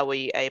 like, how were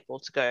you able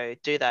to go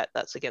do that?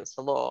 That's against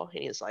the law.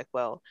 And he's like,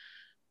 well,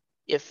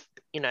 if,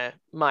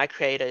 my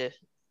creator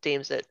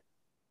deems it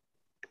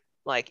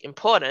like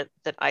important,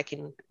 that I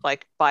can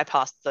like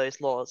bypass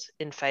those laws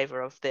in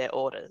favor of their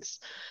orders.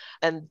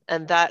 And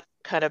that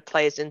kind of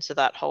plays into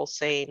that whole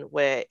scene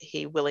where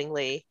he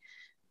willingly,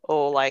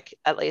 or like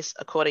at least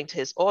according to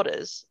his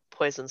orders,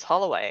 poisons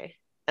Holloway.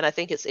 And I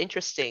think it's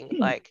interesting,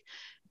 like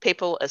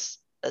people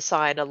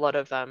assign a lot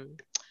of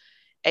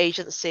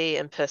agency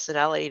and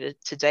personality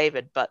to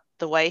David, but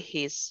the way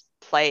he's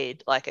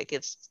played, like it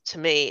gets to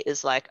me,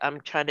 is like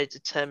I'm trying to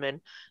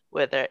determine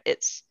whether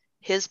it's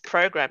his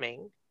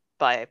programming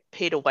by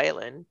Peter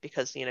Wayland,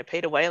 because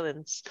Peter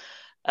Wayland's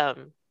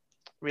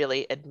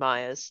really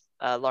admires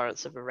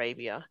Lawrence of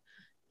Arabia,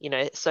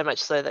 so much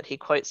so that he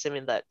quotes him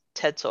in that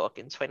TED Talk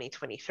in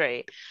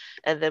 2023.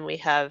 And then we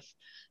have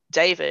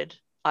David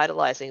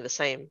idolizing the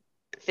same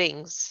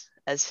things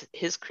as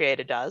his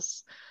creator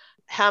does.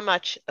 How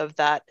much of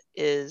that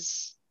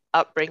is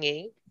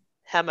upbringing?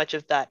 How much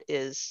of that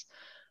is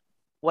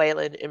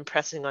Wayland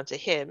impressing onto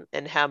him?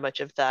 And how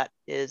much of that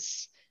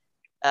is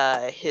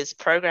his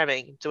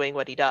programming doing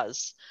what he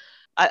does.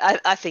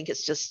 I think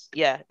it's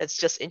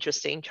just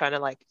interesting trying to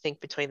like think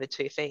between the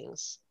two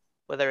things,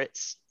 whether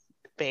it's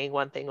being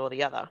one thing or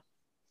the other.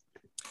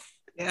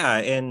 Yeah,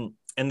 and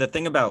the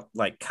thing about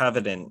like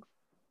Covenant,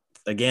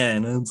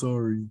 again, I'm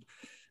sorry.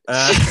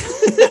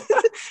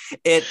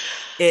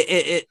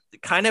 It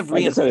kind of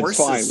reinforces.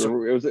 Like I said,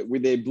 it's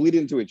fine. They bleed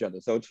into each other,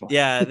 so it's fine.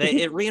 Yeah,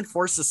 it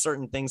reinforces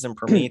certain things in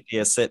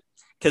Prometheus.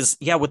 Because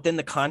within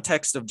the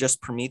context of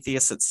just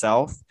Prometheus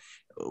itself,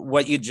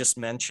 what you just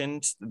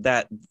mentioned,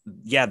 that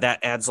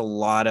adds a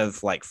lot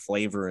of like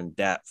flavor and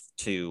depth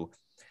to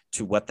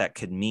what that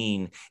could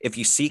mean. If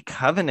you see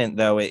Covenant,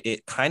 though,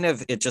 it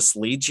just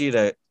leads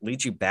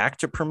you back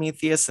to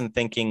Prometheus and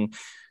thinking,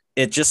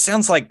 it just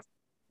sounds like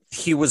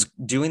he was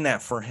doing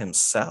that for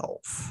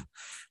himself.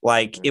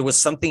 Like it was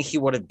something he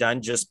would have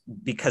done just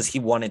because he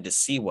wanted to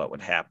see what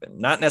would happen,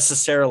 not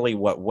necessarily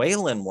what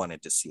Waylon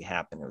wanted to see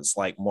happen. It was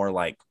like more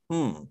like,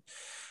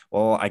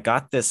 well, I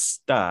got this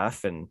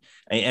stuff, and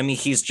I mean,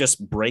 he's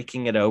just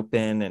breaking it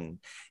open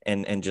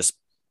and just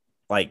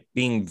like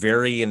being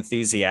very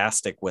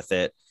enthusiastic with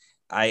it.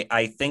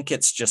 I think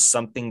it's just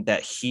something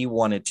that he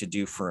wanted to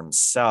do for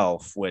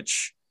himself,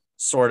 which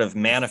sort of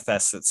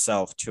manifests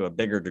itself to a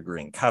bigger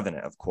degree in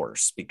Covenant, of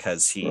course,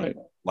 because he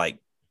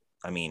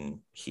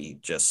he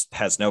just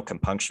has no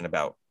compunction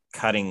about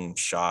cutting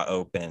Shaw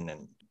open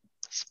and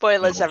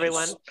spoilers,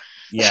 everyone.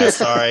 Yeah,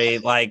 sorry,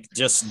 like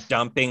just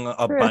dumping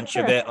a bunch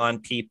of it on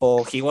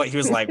people. He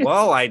was like,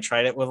 well, I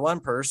tried it with one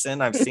person.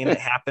 I've seen it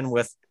happen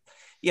with,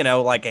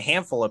 like a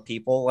handful of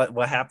people.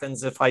 What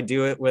happens if I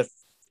do it with,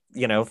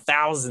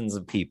 thousands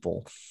of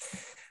people?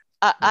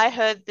 I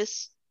heard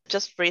this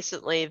just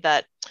recently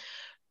that,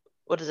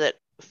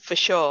 for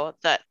sure,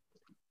 that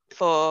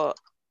for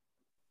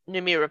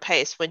Noomi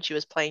Rapace, when she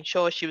was playing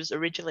Shaw, she was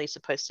originally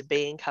supposed to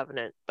be in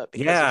Covenant, but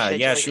because of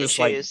scheduling she was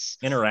issues,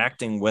 like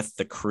interacting with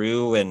the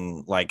crew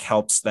and like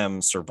helps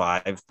them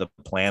survive the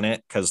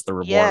planet because there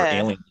were more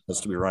aliens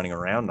supposed to be running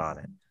around on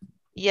it.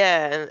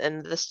 Yeah,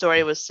 and the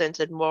story was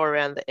centered more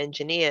around the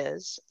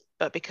engineers,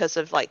 but because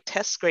of like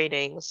test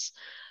screenings,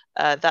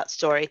 that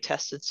story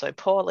tested so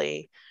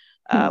poorly,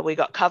 we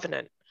got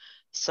Covenant.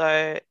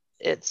 So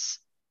it's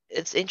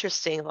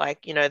interesting,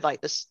 like,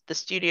 like the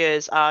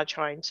studios are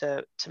trying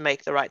to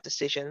make the right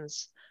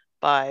decisions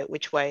by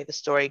which way the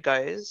story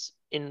goes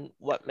in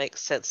what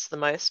makes sense the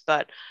most.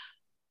 But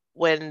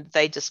when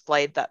they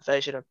displayed that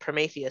version of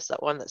Prometheus,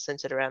 that one that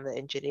centered around the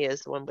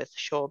engineers, the one with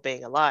Shaw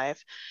being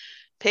alive,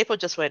 people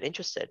just weren't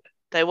interested.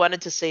 They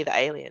wanted to see the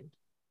alien.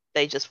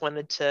 They just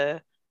wanted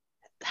to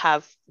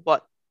have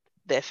what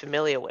they're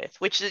familiar with,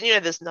 which is,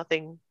 there's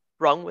nothing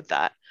wrong with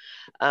that.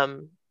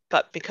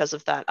 But because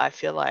of that, I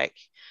feel like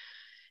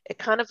it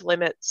kind of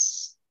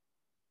limits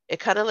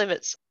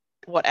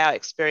what our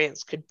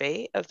experience could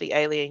be of the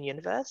alien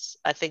universe.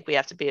 I think we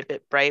have to be a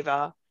bit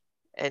braver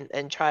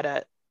and try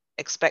to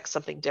expect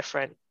something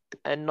different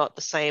and not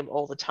the same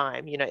all the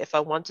time. If I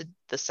wanted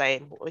the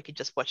same, we could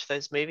just watch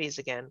those movies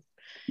again.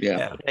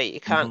 Yeah.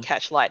 You can't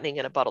catch lightning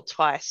in a bottle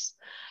twice,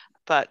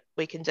 but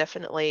we can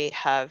definitely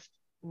have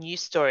new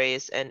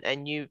stories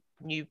and new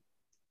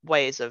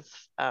ways of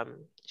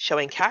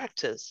showing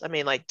characters. I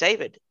mean, like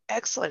David,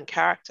 excellent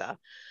character.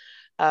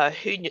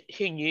 Who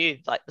knew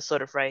like the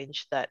sort of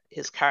range that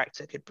his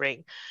character could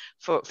bring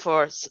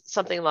for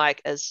something like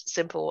as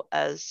simple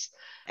as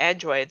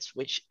androids,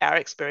 which our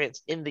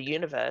experience in the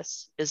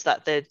universe is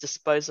that they're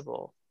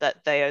disposable,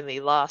 that they only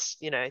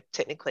last,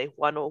 technically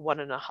 1 or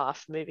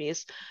 1.5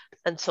 movies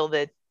until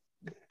they're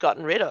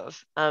gotten rid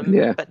of.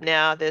 But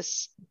now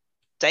this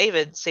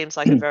David seems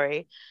like a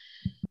very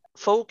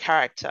full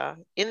character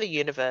in the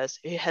universe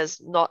who has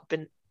not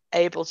been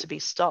able to be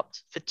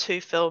stopped for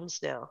 2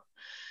 films now.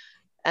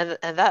 And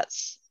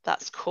that's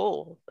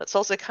cool. That's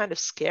also kind of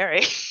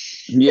scary.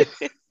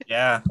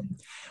 Yeah.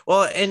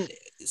 Well, and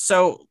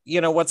so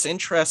what's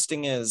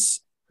interesting is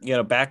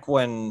back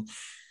when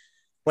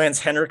Lance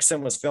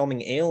Henriksen was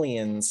filming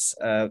Aliens,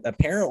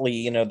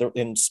 apparently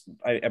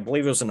I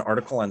believe it was an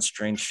article on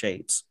Strange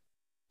Shapes,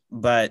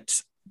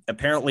 but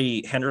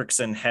apparently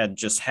Henriksen had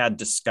just had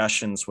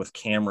discussions with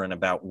Cameron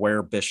about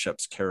where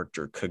Bishop's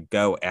character could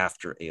go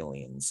after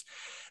Aliens.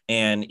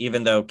 And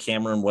even though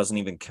Cameron wasn't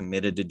even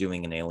committed to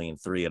doing an Alien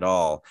 3 at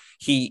all,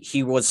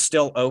 he was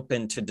still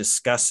open to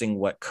discussing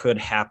what could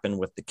happen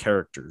with the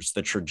characters,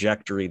 the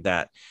trajectory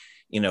that,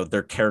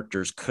 their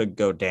characters could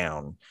go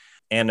down.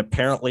 And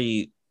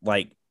apparently,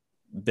 like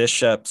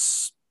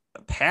Bishop's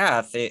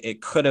path,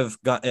 it could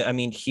have gone. I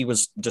mean, he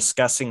was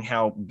discussing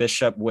how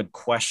Bishop would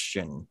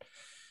question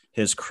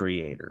his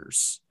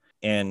creators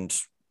and,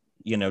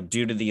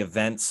 due to the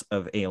events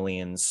of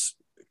Aliens,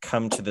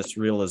 come to this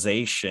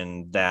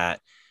realization that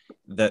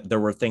there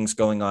were things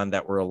going on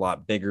that were a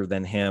lot bigger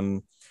than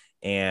him,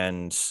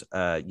 and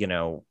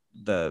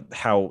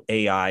how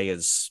AI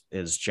is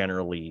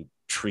generally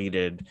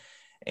treated,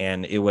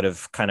 and it would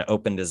have kind of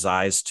opened his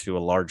eyes to a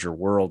larger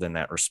world in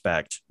that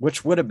respect,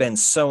 which would have been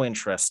so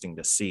interesting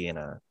to see in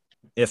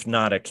if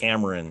not a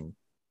Cameron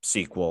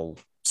sequel,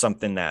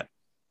 something that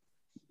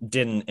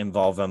didn't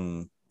involve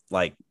him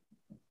like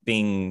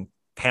being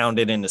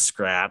pounded into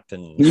scrap,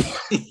 and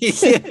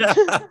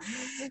that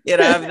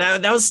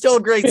was still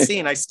a great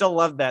scene. I still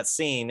love that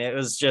scene. It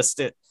was just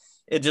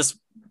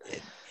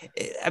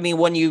I mean,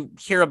 when you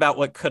hear about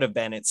what could have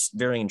been, it's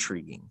very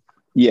intriguing.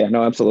 Yeah,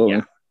 no, absolutely.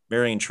 Yeah,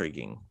 very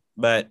intriguing.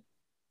 But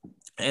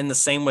and the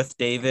same with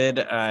David.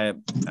 I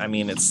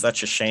mean, it's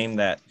such a shame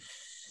that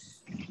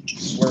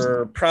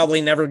we're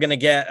probably never going to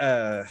get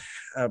a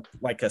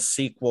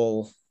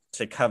sequel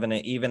to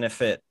Covenant, even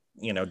if it,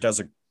 does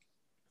a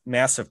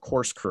massive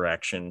course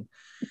correction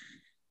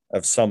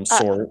of some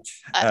sort.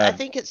 I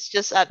think it's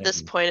just at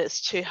this point,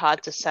 it's too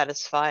hard to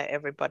satisfy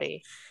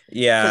everybody.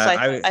 Yeah,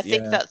 because I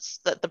think that's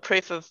the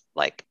proof of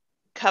like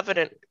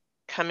Covenant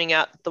coming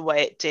out the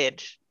way it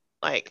did.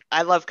 Like,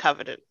 I love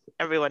Covenant,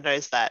 everyone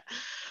knows that,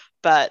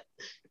 but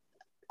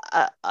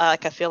I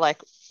feel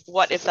like,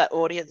 what if that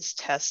audience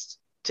test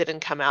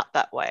didn't come out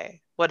that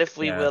way? What if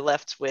we were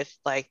left with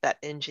like that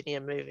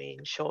engineer moving,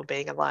 Shaw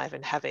being alive,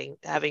 and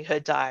having her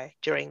die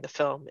during the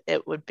film?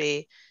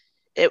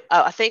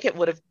 I think it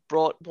would have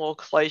brought more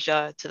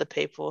closure to the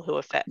people who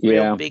are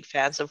real big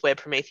fans of where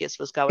Prometheus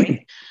was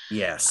going.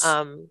 Yes.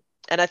 And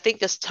I think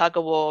this tug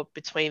of war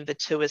between the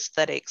two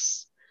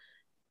aesthetics,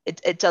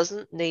 it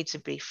doesn't need to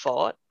be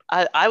fought.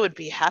 I would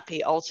be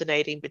happy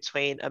alternating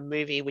between a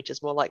movie which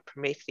is more like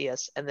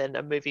Prometheus and then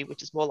a movie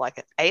which is more like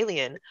an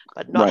Alien,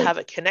 but not have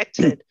it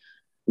connected.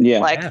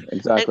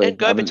 Exactly. And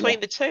go between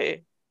the two.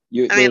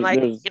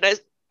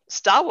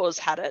 Star Wars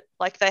had it.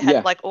 Like, they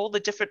had like all the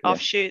different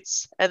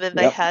offshoots, and then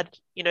they had,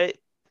 there's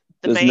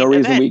main no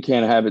reason event. we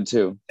can't have it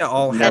too. It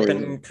all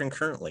happened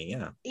concurrently.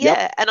 And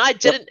I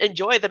didn't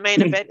enjoy the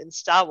main event in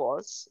Star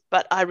Wars,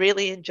 but I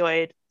really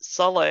enjoyed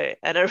Solo,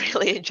 and I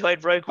really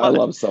enjoyed Rogue One. I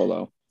love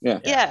Solo.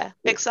 Yeah,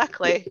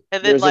 exactly.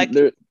 And then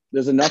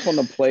there's enough on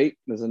the plate.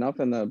 There's enough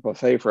in the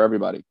buffet for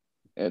everybody.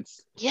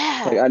 It's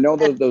like, I know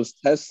that those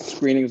test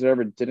screenings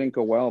whatever didn't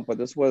go well, but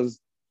this was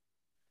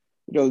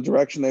the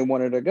direction they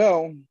wanted to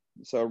go.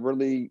 So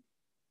really,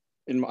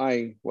 in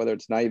my, whether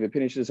it's naive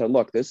opinion, she said,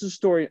 look, this is a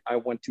story I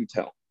want to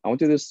tell. I want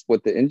to do this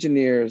with the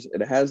engineers.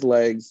 It has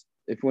legs.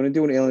 If you want to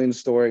do an alien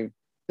story,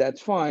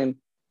 that's fine.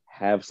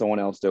 Have someone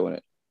else doing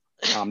it.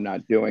 I'm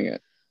not doing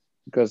it,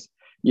 because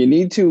you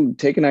need to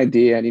take an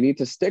idea and you need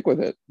to stick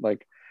with it.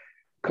 Like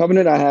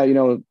Covenant, I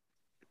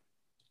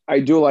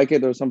do like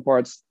it. There's some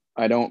parts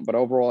I don't, but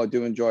overall I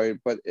do enjoy it.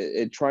 But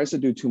it tries to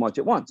do too much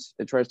at once.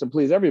 It tries to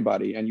please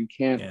everybody, and you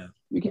can't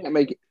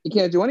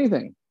do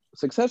anything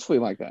successfully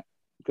like that,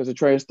 because it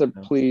tries to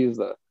please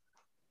the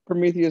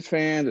Prometheus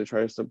fans, it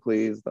tries to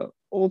please the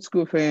old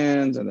school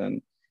fans, and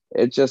then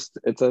it's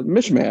a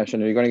mishmash,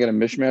 and you're going to get a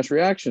mishmash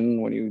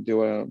reaction when you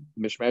do a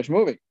mishmash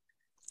movie.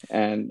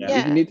 And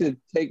you need to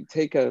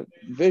take a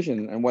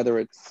vision, and whether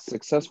it's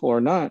successful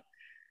or not,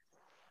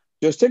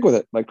 just stick with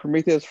it. Like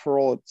Prometheus, for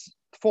all its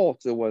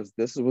faults, it was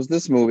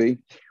this movie,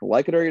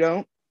 like it or you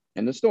don't,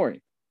 and the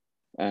story.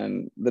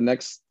 And the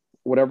next,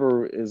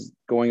 whatever is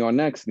going on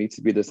next, needs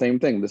to be the same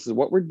thing. This is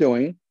what we're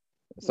doing.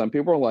 Some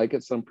people like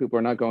it, some people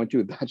are not going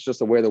to. That's just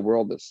the way the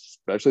world is,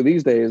 especially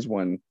these days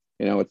when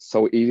it's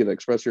so easy to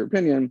express your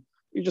opinion.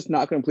 You're just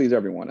not going to please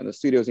everyone, and the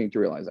studios need to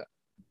realize that.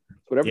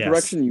 Whatever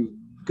direction you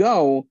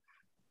go,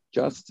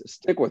 just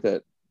stick with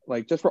it.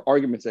 Like, just for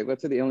argument's sake,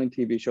 let's say the Alien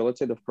TV show, let's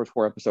say the first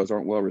 4 episodes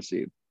aren't well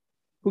received.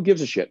 Who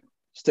gives a shit?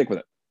 Stick with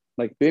it.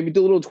 Like, maybe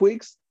do little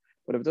tweaks,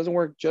 but if it doesn't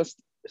work,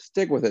 just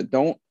stick with it.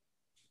 Don't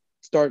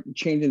start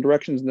changing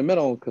directions in the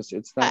middle, because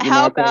it's not.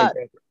 How about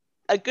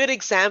a good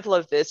example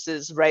of this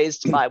is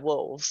Raised by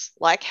Wolves?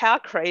 Like, how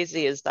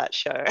crazy is that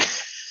show?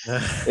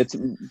 It's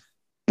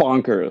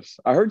bonkers.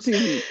 I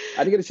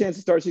didn't get a chance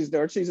to start season 2.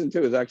 Our season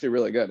 2 is actually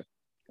really good.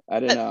 I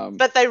didn't.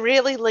 But they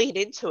really lean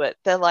into it.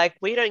 They're like,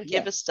 we don't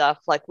give a stuff.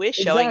 Like, we're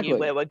showing you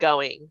where we're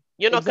going.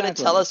 You're not going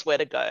to tell us where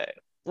to go.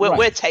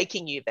 We're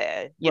taking you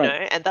there, you know,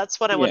 and that's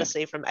what I want to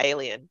see from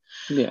Alien.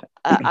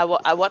 I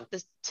want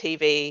the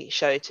TV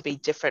show to be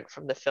different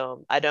from the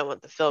film. I don't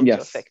want the film to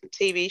affect the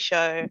TV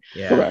show.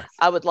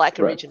 I would like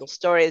original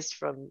stories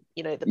from,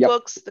 the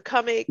books, the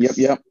comics,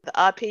 the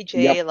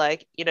RPG.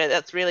 Like,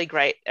 that's really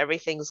great.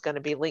 Everything's going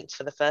to be linked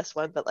for the first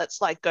one, but let's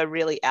like go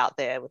really out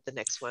there with the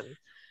next one.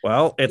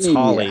 Well, it's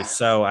Hawley,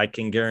 so I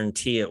can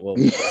guarantee it will.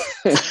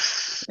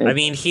 I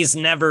mean, he's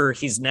never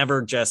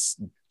just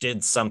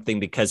did something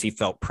because he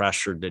felt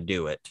pressured to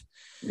do it.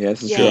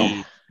 Yes, it's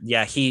true.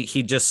 Yeah,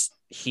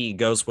 he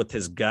goes with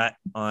his gut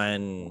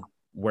on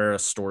where a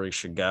story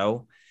should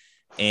go.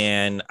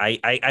 And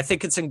I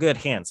think it's in good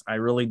hands. I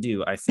really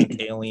do. I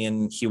think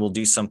Alien, he will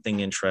do something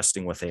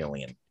interesting with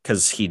Alien,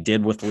 because he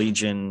did with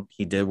Legion,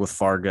 he did with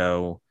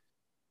Fargo.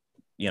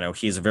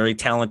 He's a very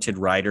talented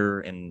writer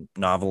and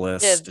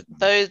novelist.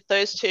 Yeah,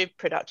 those 2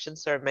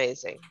 productions are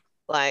amazing.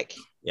 Like,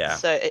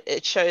 so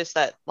it shows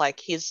that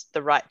like he's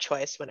the right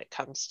choice when it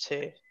comes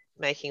to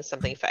making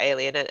something for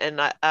Alien.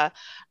 And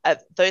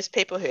those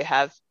people who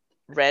have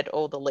read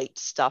all the leaked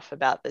stuff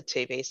about the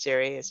TV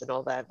series and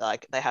all that,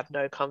 like, they have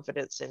no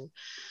confidence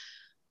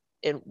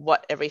in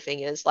what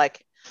everything is.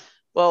 Like,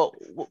 well,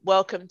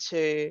 welcome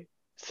to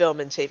film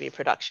and TV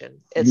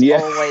production. It's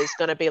always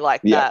going to be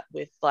like that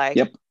with like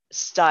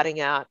starting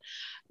out,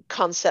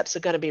 concepts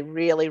are going to be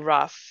really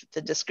rough.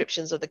 The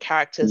descriptions of the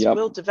characters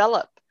will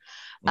develop.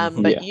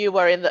 But you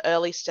were in the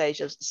early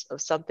stages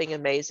of something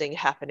amazing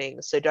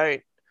happening. So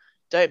don't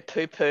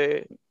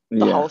poo-poo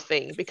the whole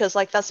thing, because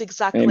like that's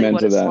exactly Amen what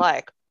to it's that.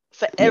 like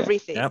for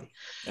everything. Yep.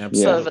 For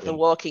Absolutely. The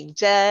Walking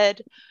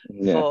Dead,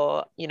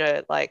 for, you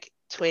know, like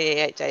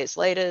 28 Days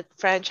Later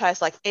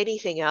franchise, like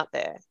anything out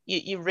there.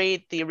 You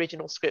read the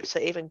original scripts for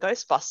even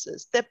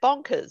Ghostbusters, they're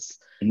bonkers.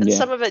 And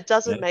some of it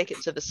doesn't make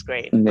it to the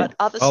screen, but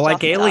other stuff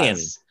like Alien.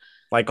 does.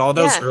 Like all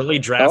those early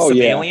drafts of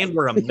Alien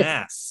were a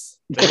mess.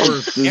 They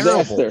were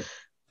terrible.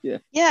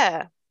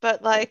 Yeah.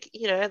 But like,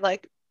 you know,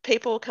 like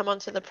people come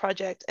onto the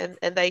project and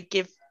they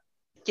give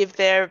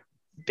their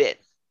bit.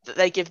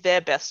 They give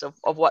their best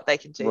of what they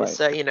can do. Right.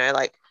 So, you know,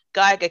 like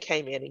Geiger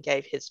came in and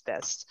gave his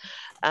best.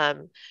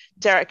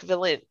 Derek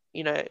Villent,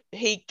 you know,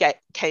 he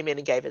came in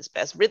and gave his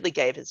best. Ridley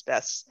gave his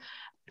best.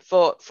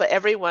 For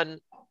everyone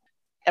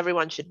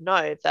should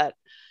know that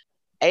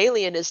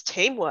Alien is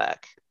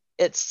teamwork.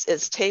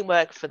 It's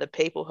teamwork for the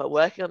people who are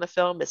working on the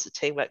film. It's a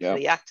teamwork for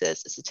the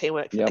actors. It's a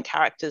teamwork for the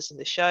characters in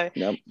the show.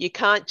 You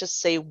can't just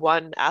see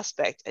one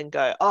aspect and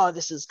go, oh,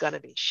 this is going to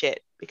be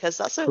shit, because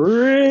that's a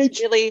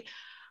really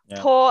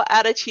poor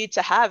attitude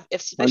to have,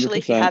 especially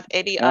 100%. If you have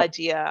any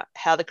idea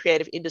how the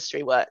creative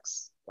industry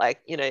works.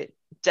 Like, you know,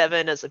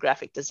 Devan as a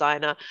graphic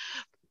designer,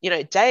 you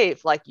know,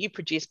 Dave, like you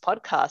produce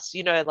podcasts,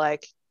 you know,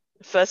 like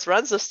first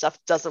runs of stuff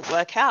doesn't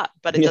work out,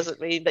 but it doesn't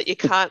mean that you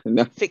can't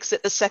fix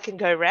it the second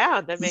go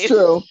round. I mean, it's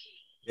true.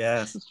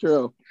 Yes, it's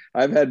true.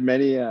 I've had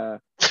many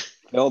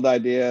failed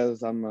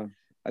ideas.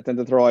 I tend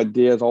to throw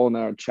ideas all in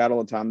our chat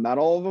all the time. Not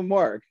all of them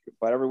work,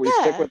 but we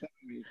stick with them.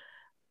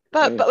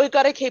 But we've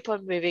got to keep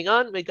on moving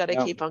on. We've got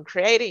to keep on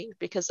creating,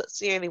 because that's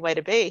the only way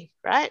to be,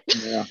 right?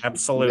 Yeah,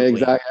 absolutely.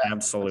 Exactly.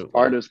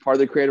 Absolutely. It's part of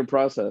the creative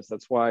process.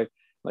 That's why,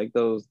 like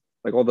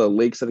all the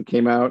leaks that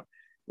came out,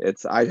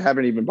 I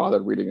haven't even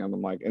bothered reading them.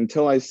 I'm like,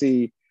 until I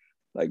see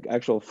like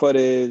actual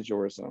footage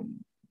or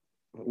some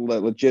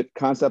legit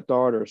concept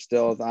art or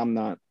stills, I'm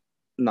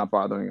not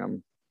bothering.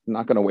 I'm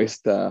not going to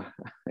waste.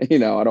 You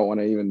know, I don't want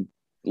to even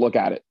look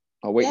at it.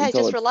 I'll wait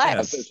until just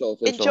relax. Official.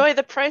 Enjoy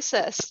the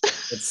process.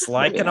 It's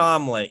like an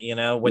omelet, you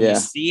know. When you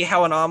see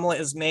how an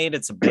omelet is made,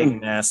 it's a big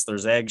mess.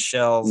 There's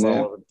eggshells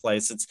all over the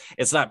place.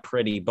 It's not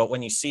pretty, but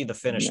when you see the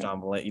finished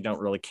omelet, you don't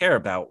really care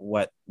about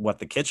what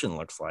the kitchen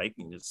looks like.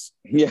 You just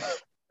you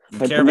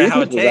care about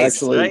how it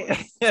tastes,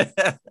 right?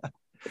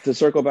 To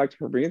circle back to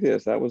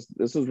Prometheus,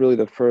 this was really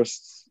the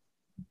first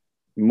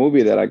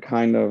movie that I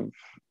kind of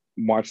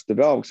watched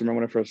develop. Because I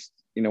remember when I first,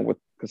 you know,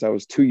 because I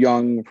was too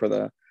young for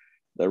the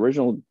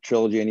original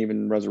trilogy and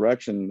even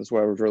Resurrection. That's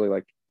why I was really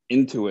like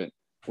into it,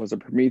 was a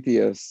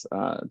Prometheus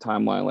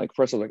timeline. Like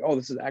first I was like, oh,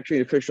 this is actually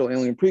an official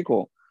Alien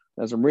prequel.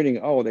 As I'm reading,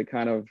 they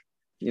kind of,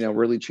 you know,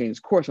 really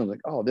changed course. I was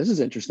like, oh, this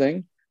is interesting.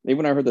 And even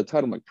when I heard the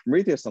title, I'm like,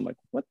 Prometheus, I'm like,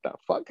 what the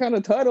fuck kind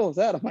of title is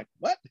that? I'm like,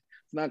 what?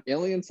 It's not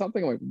Alien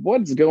something? I'm like,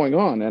 what's going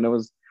on? And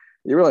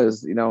you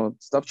realize, you know,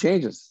 stuff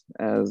changes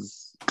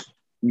as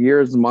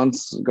years,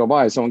 months go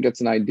by. Someone gets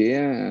an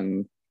idea,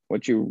 and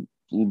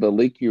the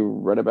leak you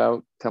read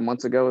about 10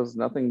 months ago is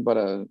nothing but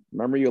a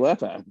memory you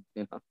laugh at.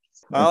 You know?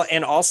 Well,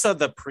 and also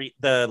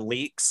the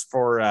leaks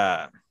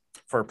for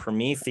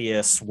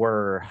Prometheus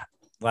were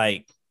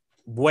like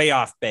way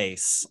off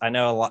base. I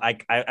know, I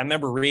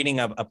remember reading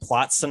a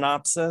plot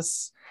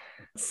synopsis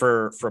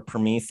for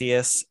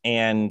Prometheus,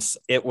 and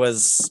it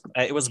was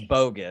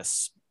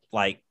bogus.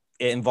 Like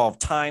it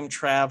involved time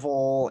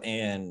travel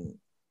and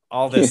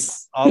all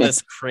this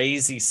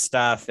crazy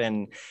stuff,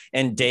 and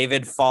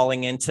David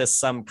falling into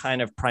some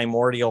kind of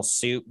primordial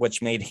soup, which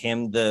made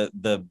him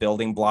the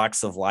building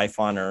blocks of life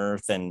on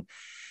Earth, and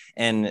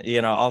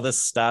you know, all this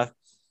stuff.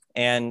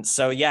 And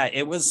so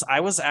I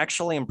was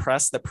actually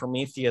impressed that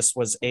Prometheus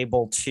was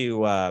able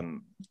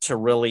to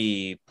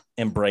really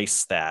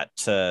embrace that,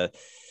 to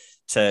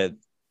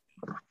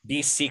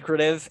be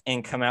secretive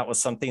and come out with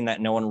something that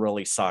no one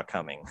really saw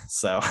coming.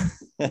 So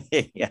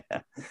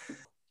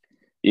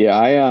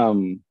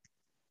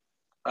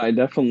I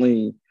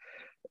definitely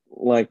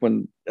like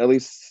when, at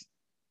least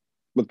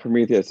with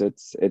Prometheus,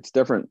 it's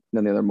different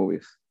than the other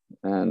movies,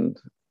 and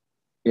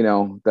you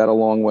know that,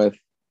 along with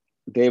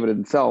David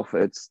himself,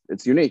 it's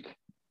unique.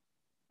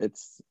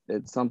 It's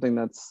something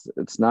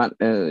it's not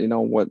you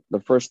know, what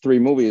the first three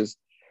movies,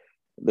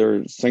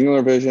 they're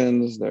singular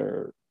visions,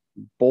 they're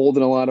bold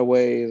in a lot of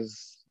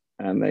ways,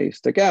 and they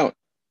stick out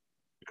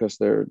because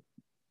they're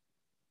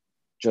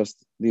just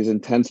these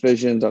intense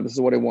visions of, this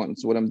is what I want, this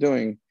is what I'm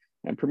doing.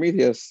 And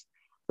Prometheus,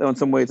 though in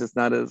some ways it's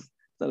not as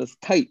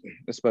tight,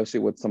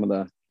 especially with some of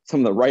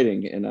the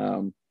writing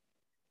in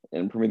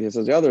Prometheus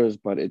as the others,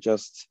 but it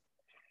just,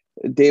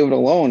 David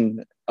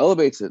alone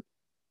elevates it,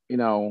 you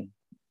know,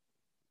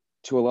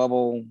 to a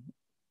level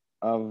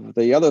of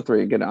the other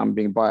three. Again, I'm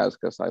being biased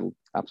because I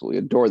absolutely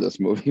adore this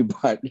movie,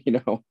 but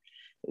you know,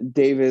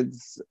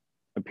 David's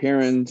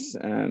appearance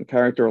and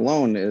character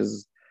alone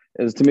is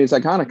to me, it's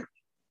iconic.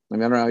 I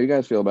mean, I don't know how you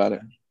guys feel about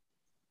it.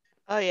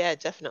 Oh yeah,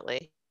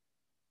 definitely.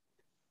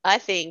 I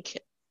think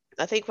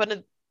one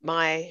of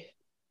my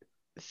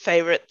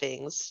favorite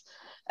things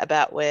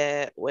about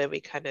where we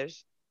kind of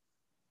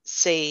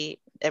see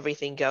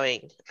everything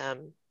going.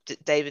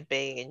 David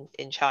being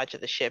in charge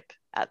of the ship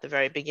at the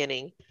very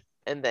beginning,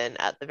 and then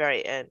at the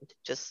very end,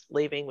 just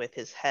leaving with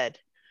his head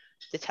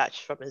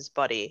detached from his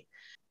body.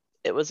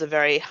 It was a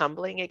very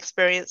humbling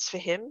experience for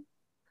him,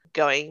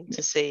 going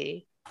to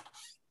see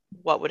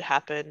what would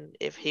happen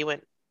if he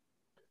went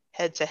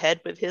head to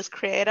head with his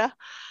creator.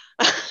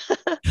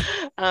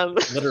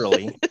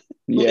 Literally.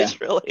 Yeah.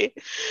 Literally.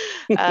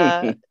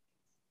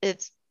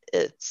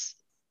 It's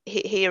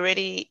he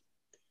already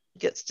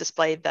gets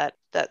displayed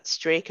that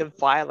streak of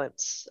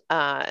violence,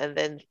 and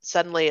then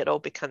suddenly it all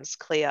becomes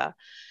clear.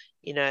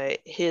 You know,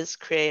 his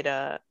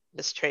creator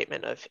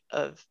mistreatment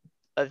of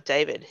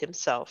David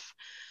himself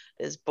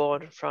is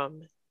born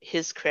from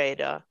his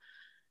creator,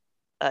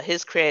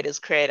 his creator's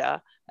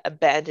creator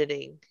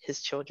abandoning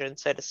his children,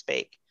 so to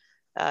speak.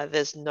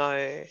 There's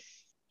no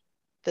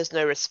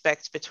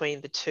respect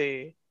between the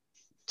two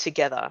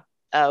together.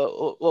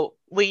 Well,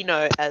 we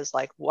know as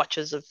like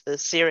watchers of the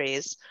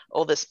series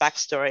all this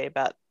backstory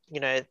about, you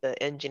know,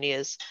 the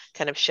engineers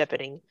kind of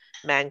shepherding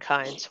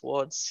mankind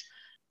towards,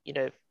 you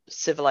know,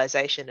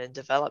 civilization and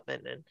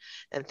development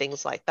and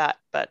things like that.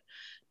 But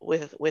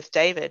with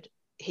David,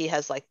 he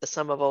has like the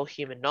sum of all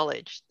human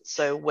knowledge.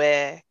 So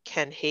where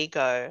can he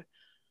go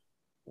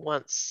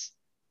once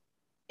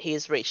he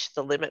has reached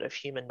the limit of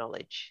human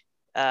knowledge?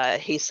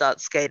 He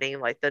starts gaining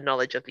like the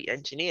knowledge of the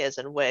engineers,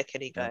 and where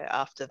can he go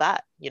after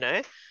that? You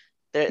know,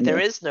 there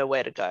is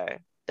nowhere to go.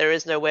 There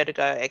is nowhere to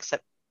go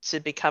except to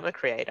become a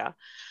creator.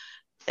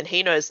 And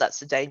he knows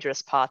that's a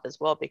dangerous path as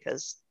well,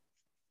 because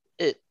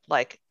it,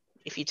 like,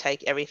 if you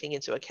take everything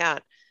into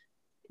account,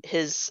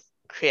 his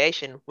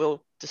creation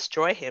will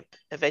destroy him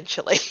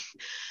eventually.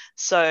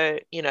 So,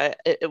 you know,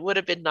 it would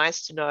have been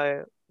nice to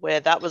know where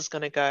that was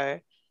going to go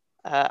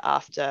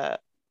after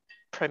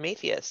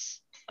Prometheus.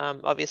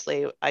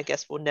 Obviously, I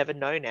guess we'll never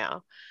know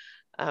now,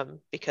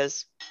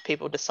 because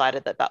people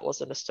decided that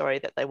wasn't a story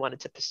that they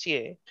wanted to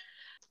pursue.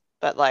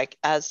 But like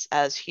as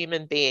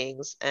human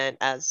beings and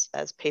as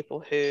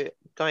people who are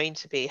going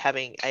to be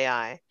having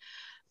AI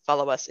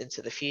follow us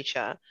into the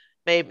future,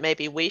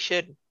 maybe we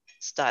should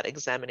start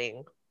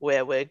examining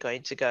where we're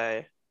going to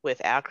go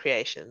with our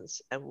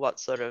creations, and what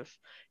sort of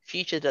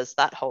future does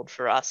that hold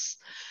for us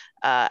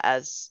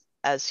as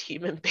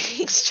human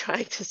beings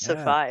trying to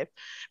survive.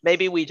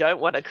 Maybe we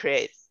don't want to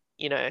create,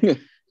 you know,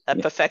 a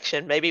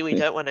perfection. Maybe we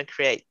don't want to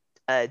create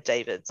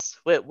Davids.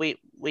 We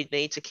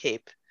need to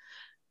keep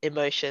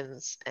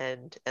emotions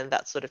and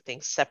that sort of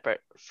thing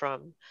separate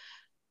from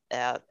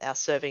our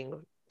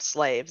serving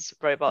slaves,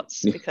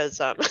 robots,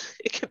 because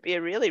it could be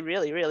a really,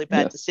 really, really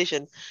bad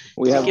decision.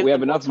 We have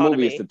enough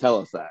movies to tell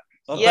us that.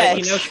 Well, but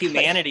you know,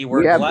 humanity,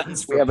 we're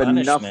gluttons for punishment.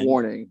 We have enough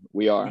warning.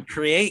 We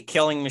create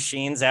killing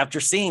machines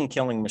after seeing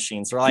killing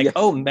machines. We're like,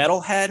 oh,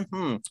 metalhead.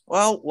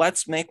 Well,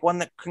 let's make one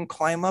that can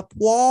climb up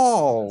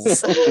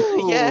walls.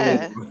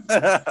 Yeah.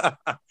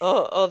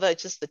 or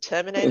just the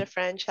Terminator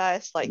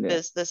franchise. Like,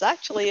 there's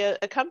actually a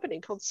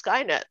company called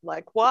Skynet.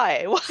 Like,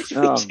 why do we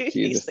do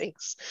these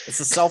things?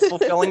 It's a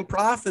self-fulfilling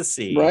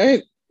prophecy,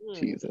 right?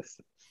 Jesus.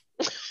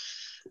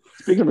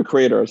 Speaking of a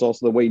creator, it's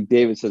also the way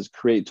David says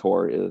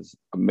creator is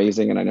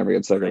amazing, and I never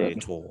get sick of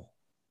it.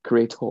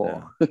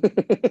 Creator.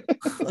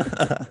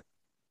 Yeah.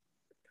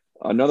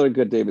 Another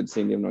good David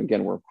scene, even though,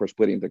 again, we're of course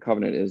splitting into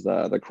Covenant, is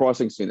the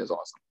crossing scene is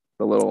awesome.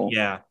 The little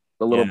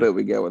bit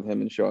we get with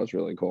him and Shaw is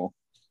really cool.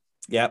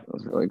 Yep. That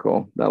was really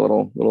cool. That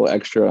little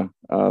extra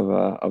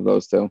of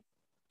those two.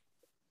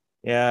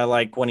 Yeah,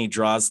 like when he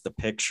draws the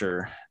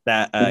picture,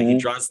 that he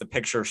draws the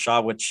picture of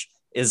Shaw, which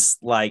is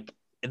like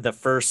the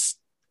first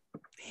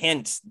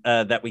hint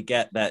that we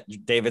get that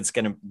David's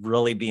going to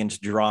really be into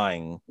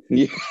drawing.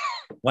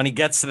 When he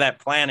gets to that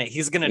planet,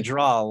 he's going to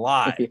draw a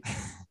lot.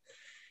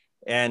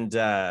 And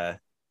those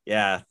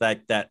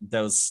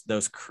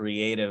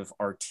creative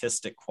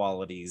artistic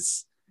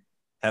qualities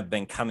have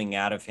been coming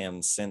out of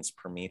him since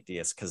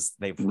Prometheus, because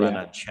they've run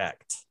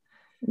unchecked.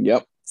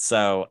 Yep.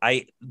 So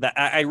I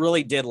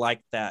really did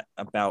like that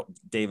about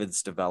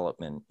David's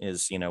development,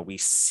 is, you know, we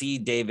see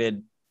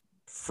David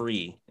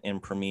free in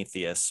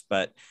Prometheus,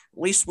 but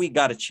at least we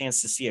got a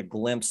chance to see a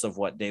glimpse of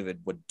what David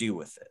would do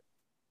with it.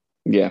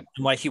 Yeah.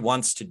 And what he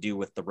wants to do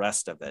with the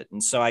rest of it.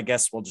 And so I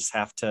guess we'll just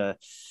have to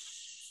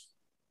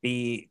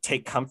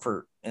take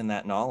comfort in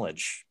that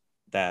knowledge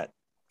that,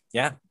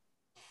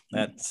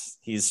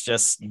 he's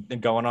just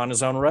going on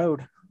his own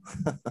road.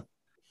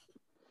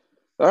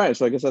 All right.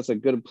 So I guess that's a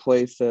good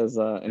place as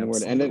anywhere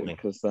to end it,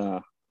 because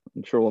I'm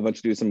sure we'll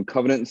eventually do some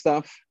Covenant and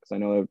stuff, because I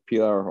know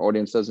that our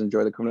audience does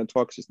enjoy the Covenant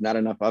talks, just not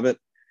enough of it.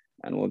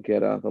 And we'll get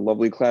the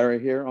lovely Clara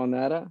here on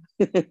that,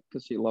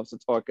 because she loves to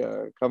talk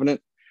Covenant.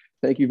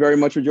 Thank you very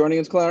much for joining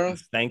us, Clara.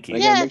 Thank you.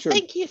 Yeah,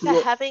 thank you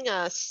for having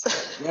us.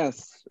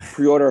 Yes.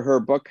 Pre-order her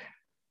book,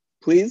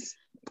 please.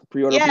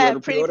 Pre-order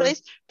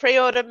please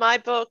pre-order my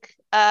book.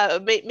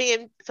 Me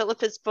and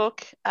Philippa's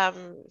book.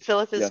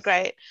 Philippa's Yes.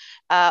 great.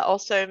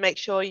 Also, make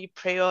sure you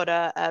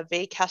pre-order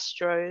V.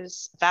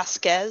 Castro's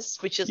Vasquez,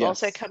 which is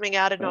also Yes. coming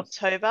out in Yes.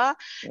 October.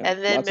 Yeah.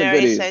 And then Lots of Mary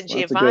goodies. San Lots of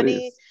Giovanni,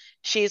 goodies.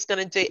 she's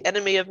going to do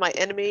Enemy of My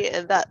Enemy,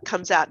 and that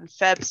comes out in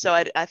Feb. So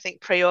I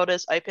think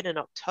pre-orders open in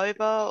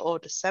October or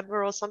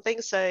December or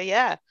something. So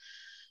yeah,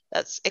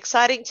 that's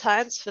exciting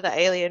times for the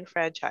Alien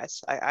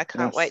franchise. I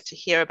can't wait Yes. to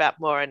hear about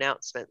more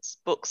announcements,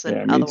 books and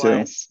Yeah, me too.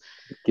 otherwise.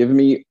 Give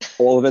me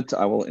all of it.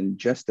 I will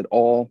ingest it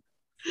all.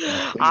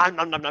 Nom,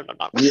 nom, nom, nom, nom,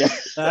 nom. Yeah.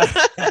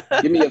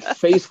 Give me a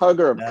face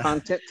hugger of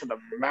content to the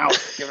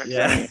mouth. Give it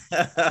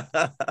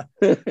to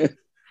me.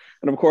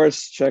 And of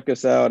course, check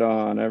us out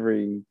on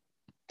every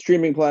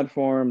streaming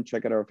platform.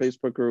 Check out our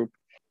Facebook group,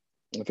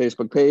 the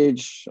Facebook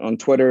page. On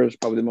Twitter is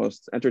probably the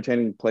most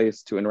entertaining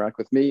place to interact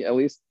with me, at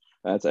least.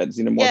 That's at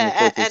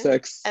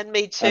Xenomorph436. And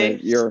me too.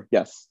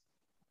 Yes.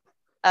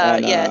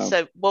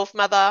 So Wolf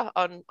Mother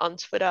on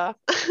Twitter.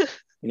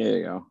 There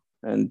you go.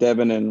 And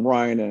Devin and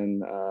Ryan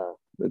and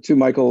the two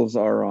Michaels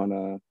are on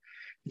the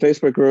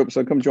Facebook group.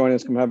 So come join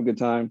us. Come have a good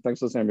time. Thanks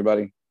for listening,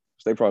 everybody.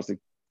 Stay frosty.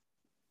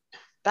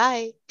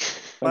 Bye.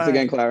 Thanks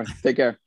again, Clara. Take care.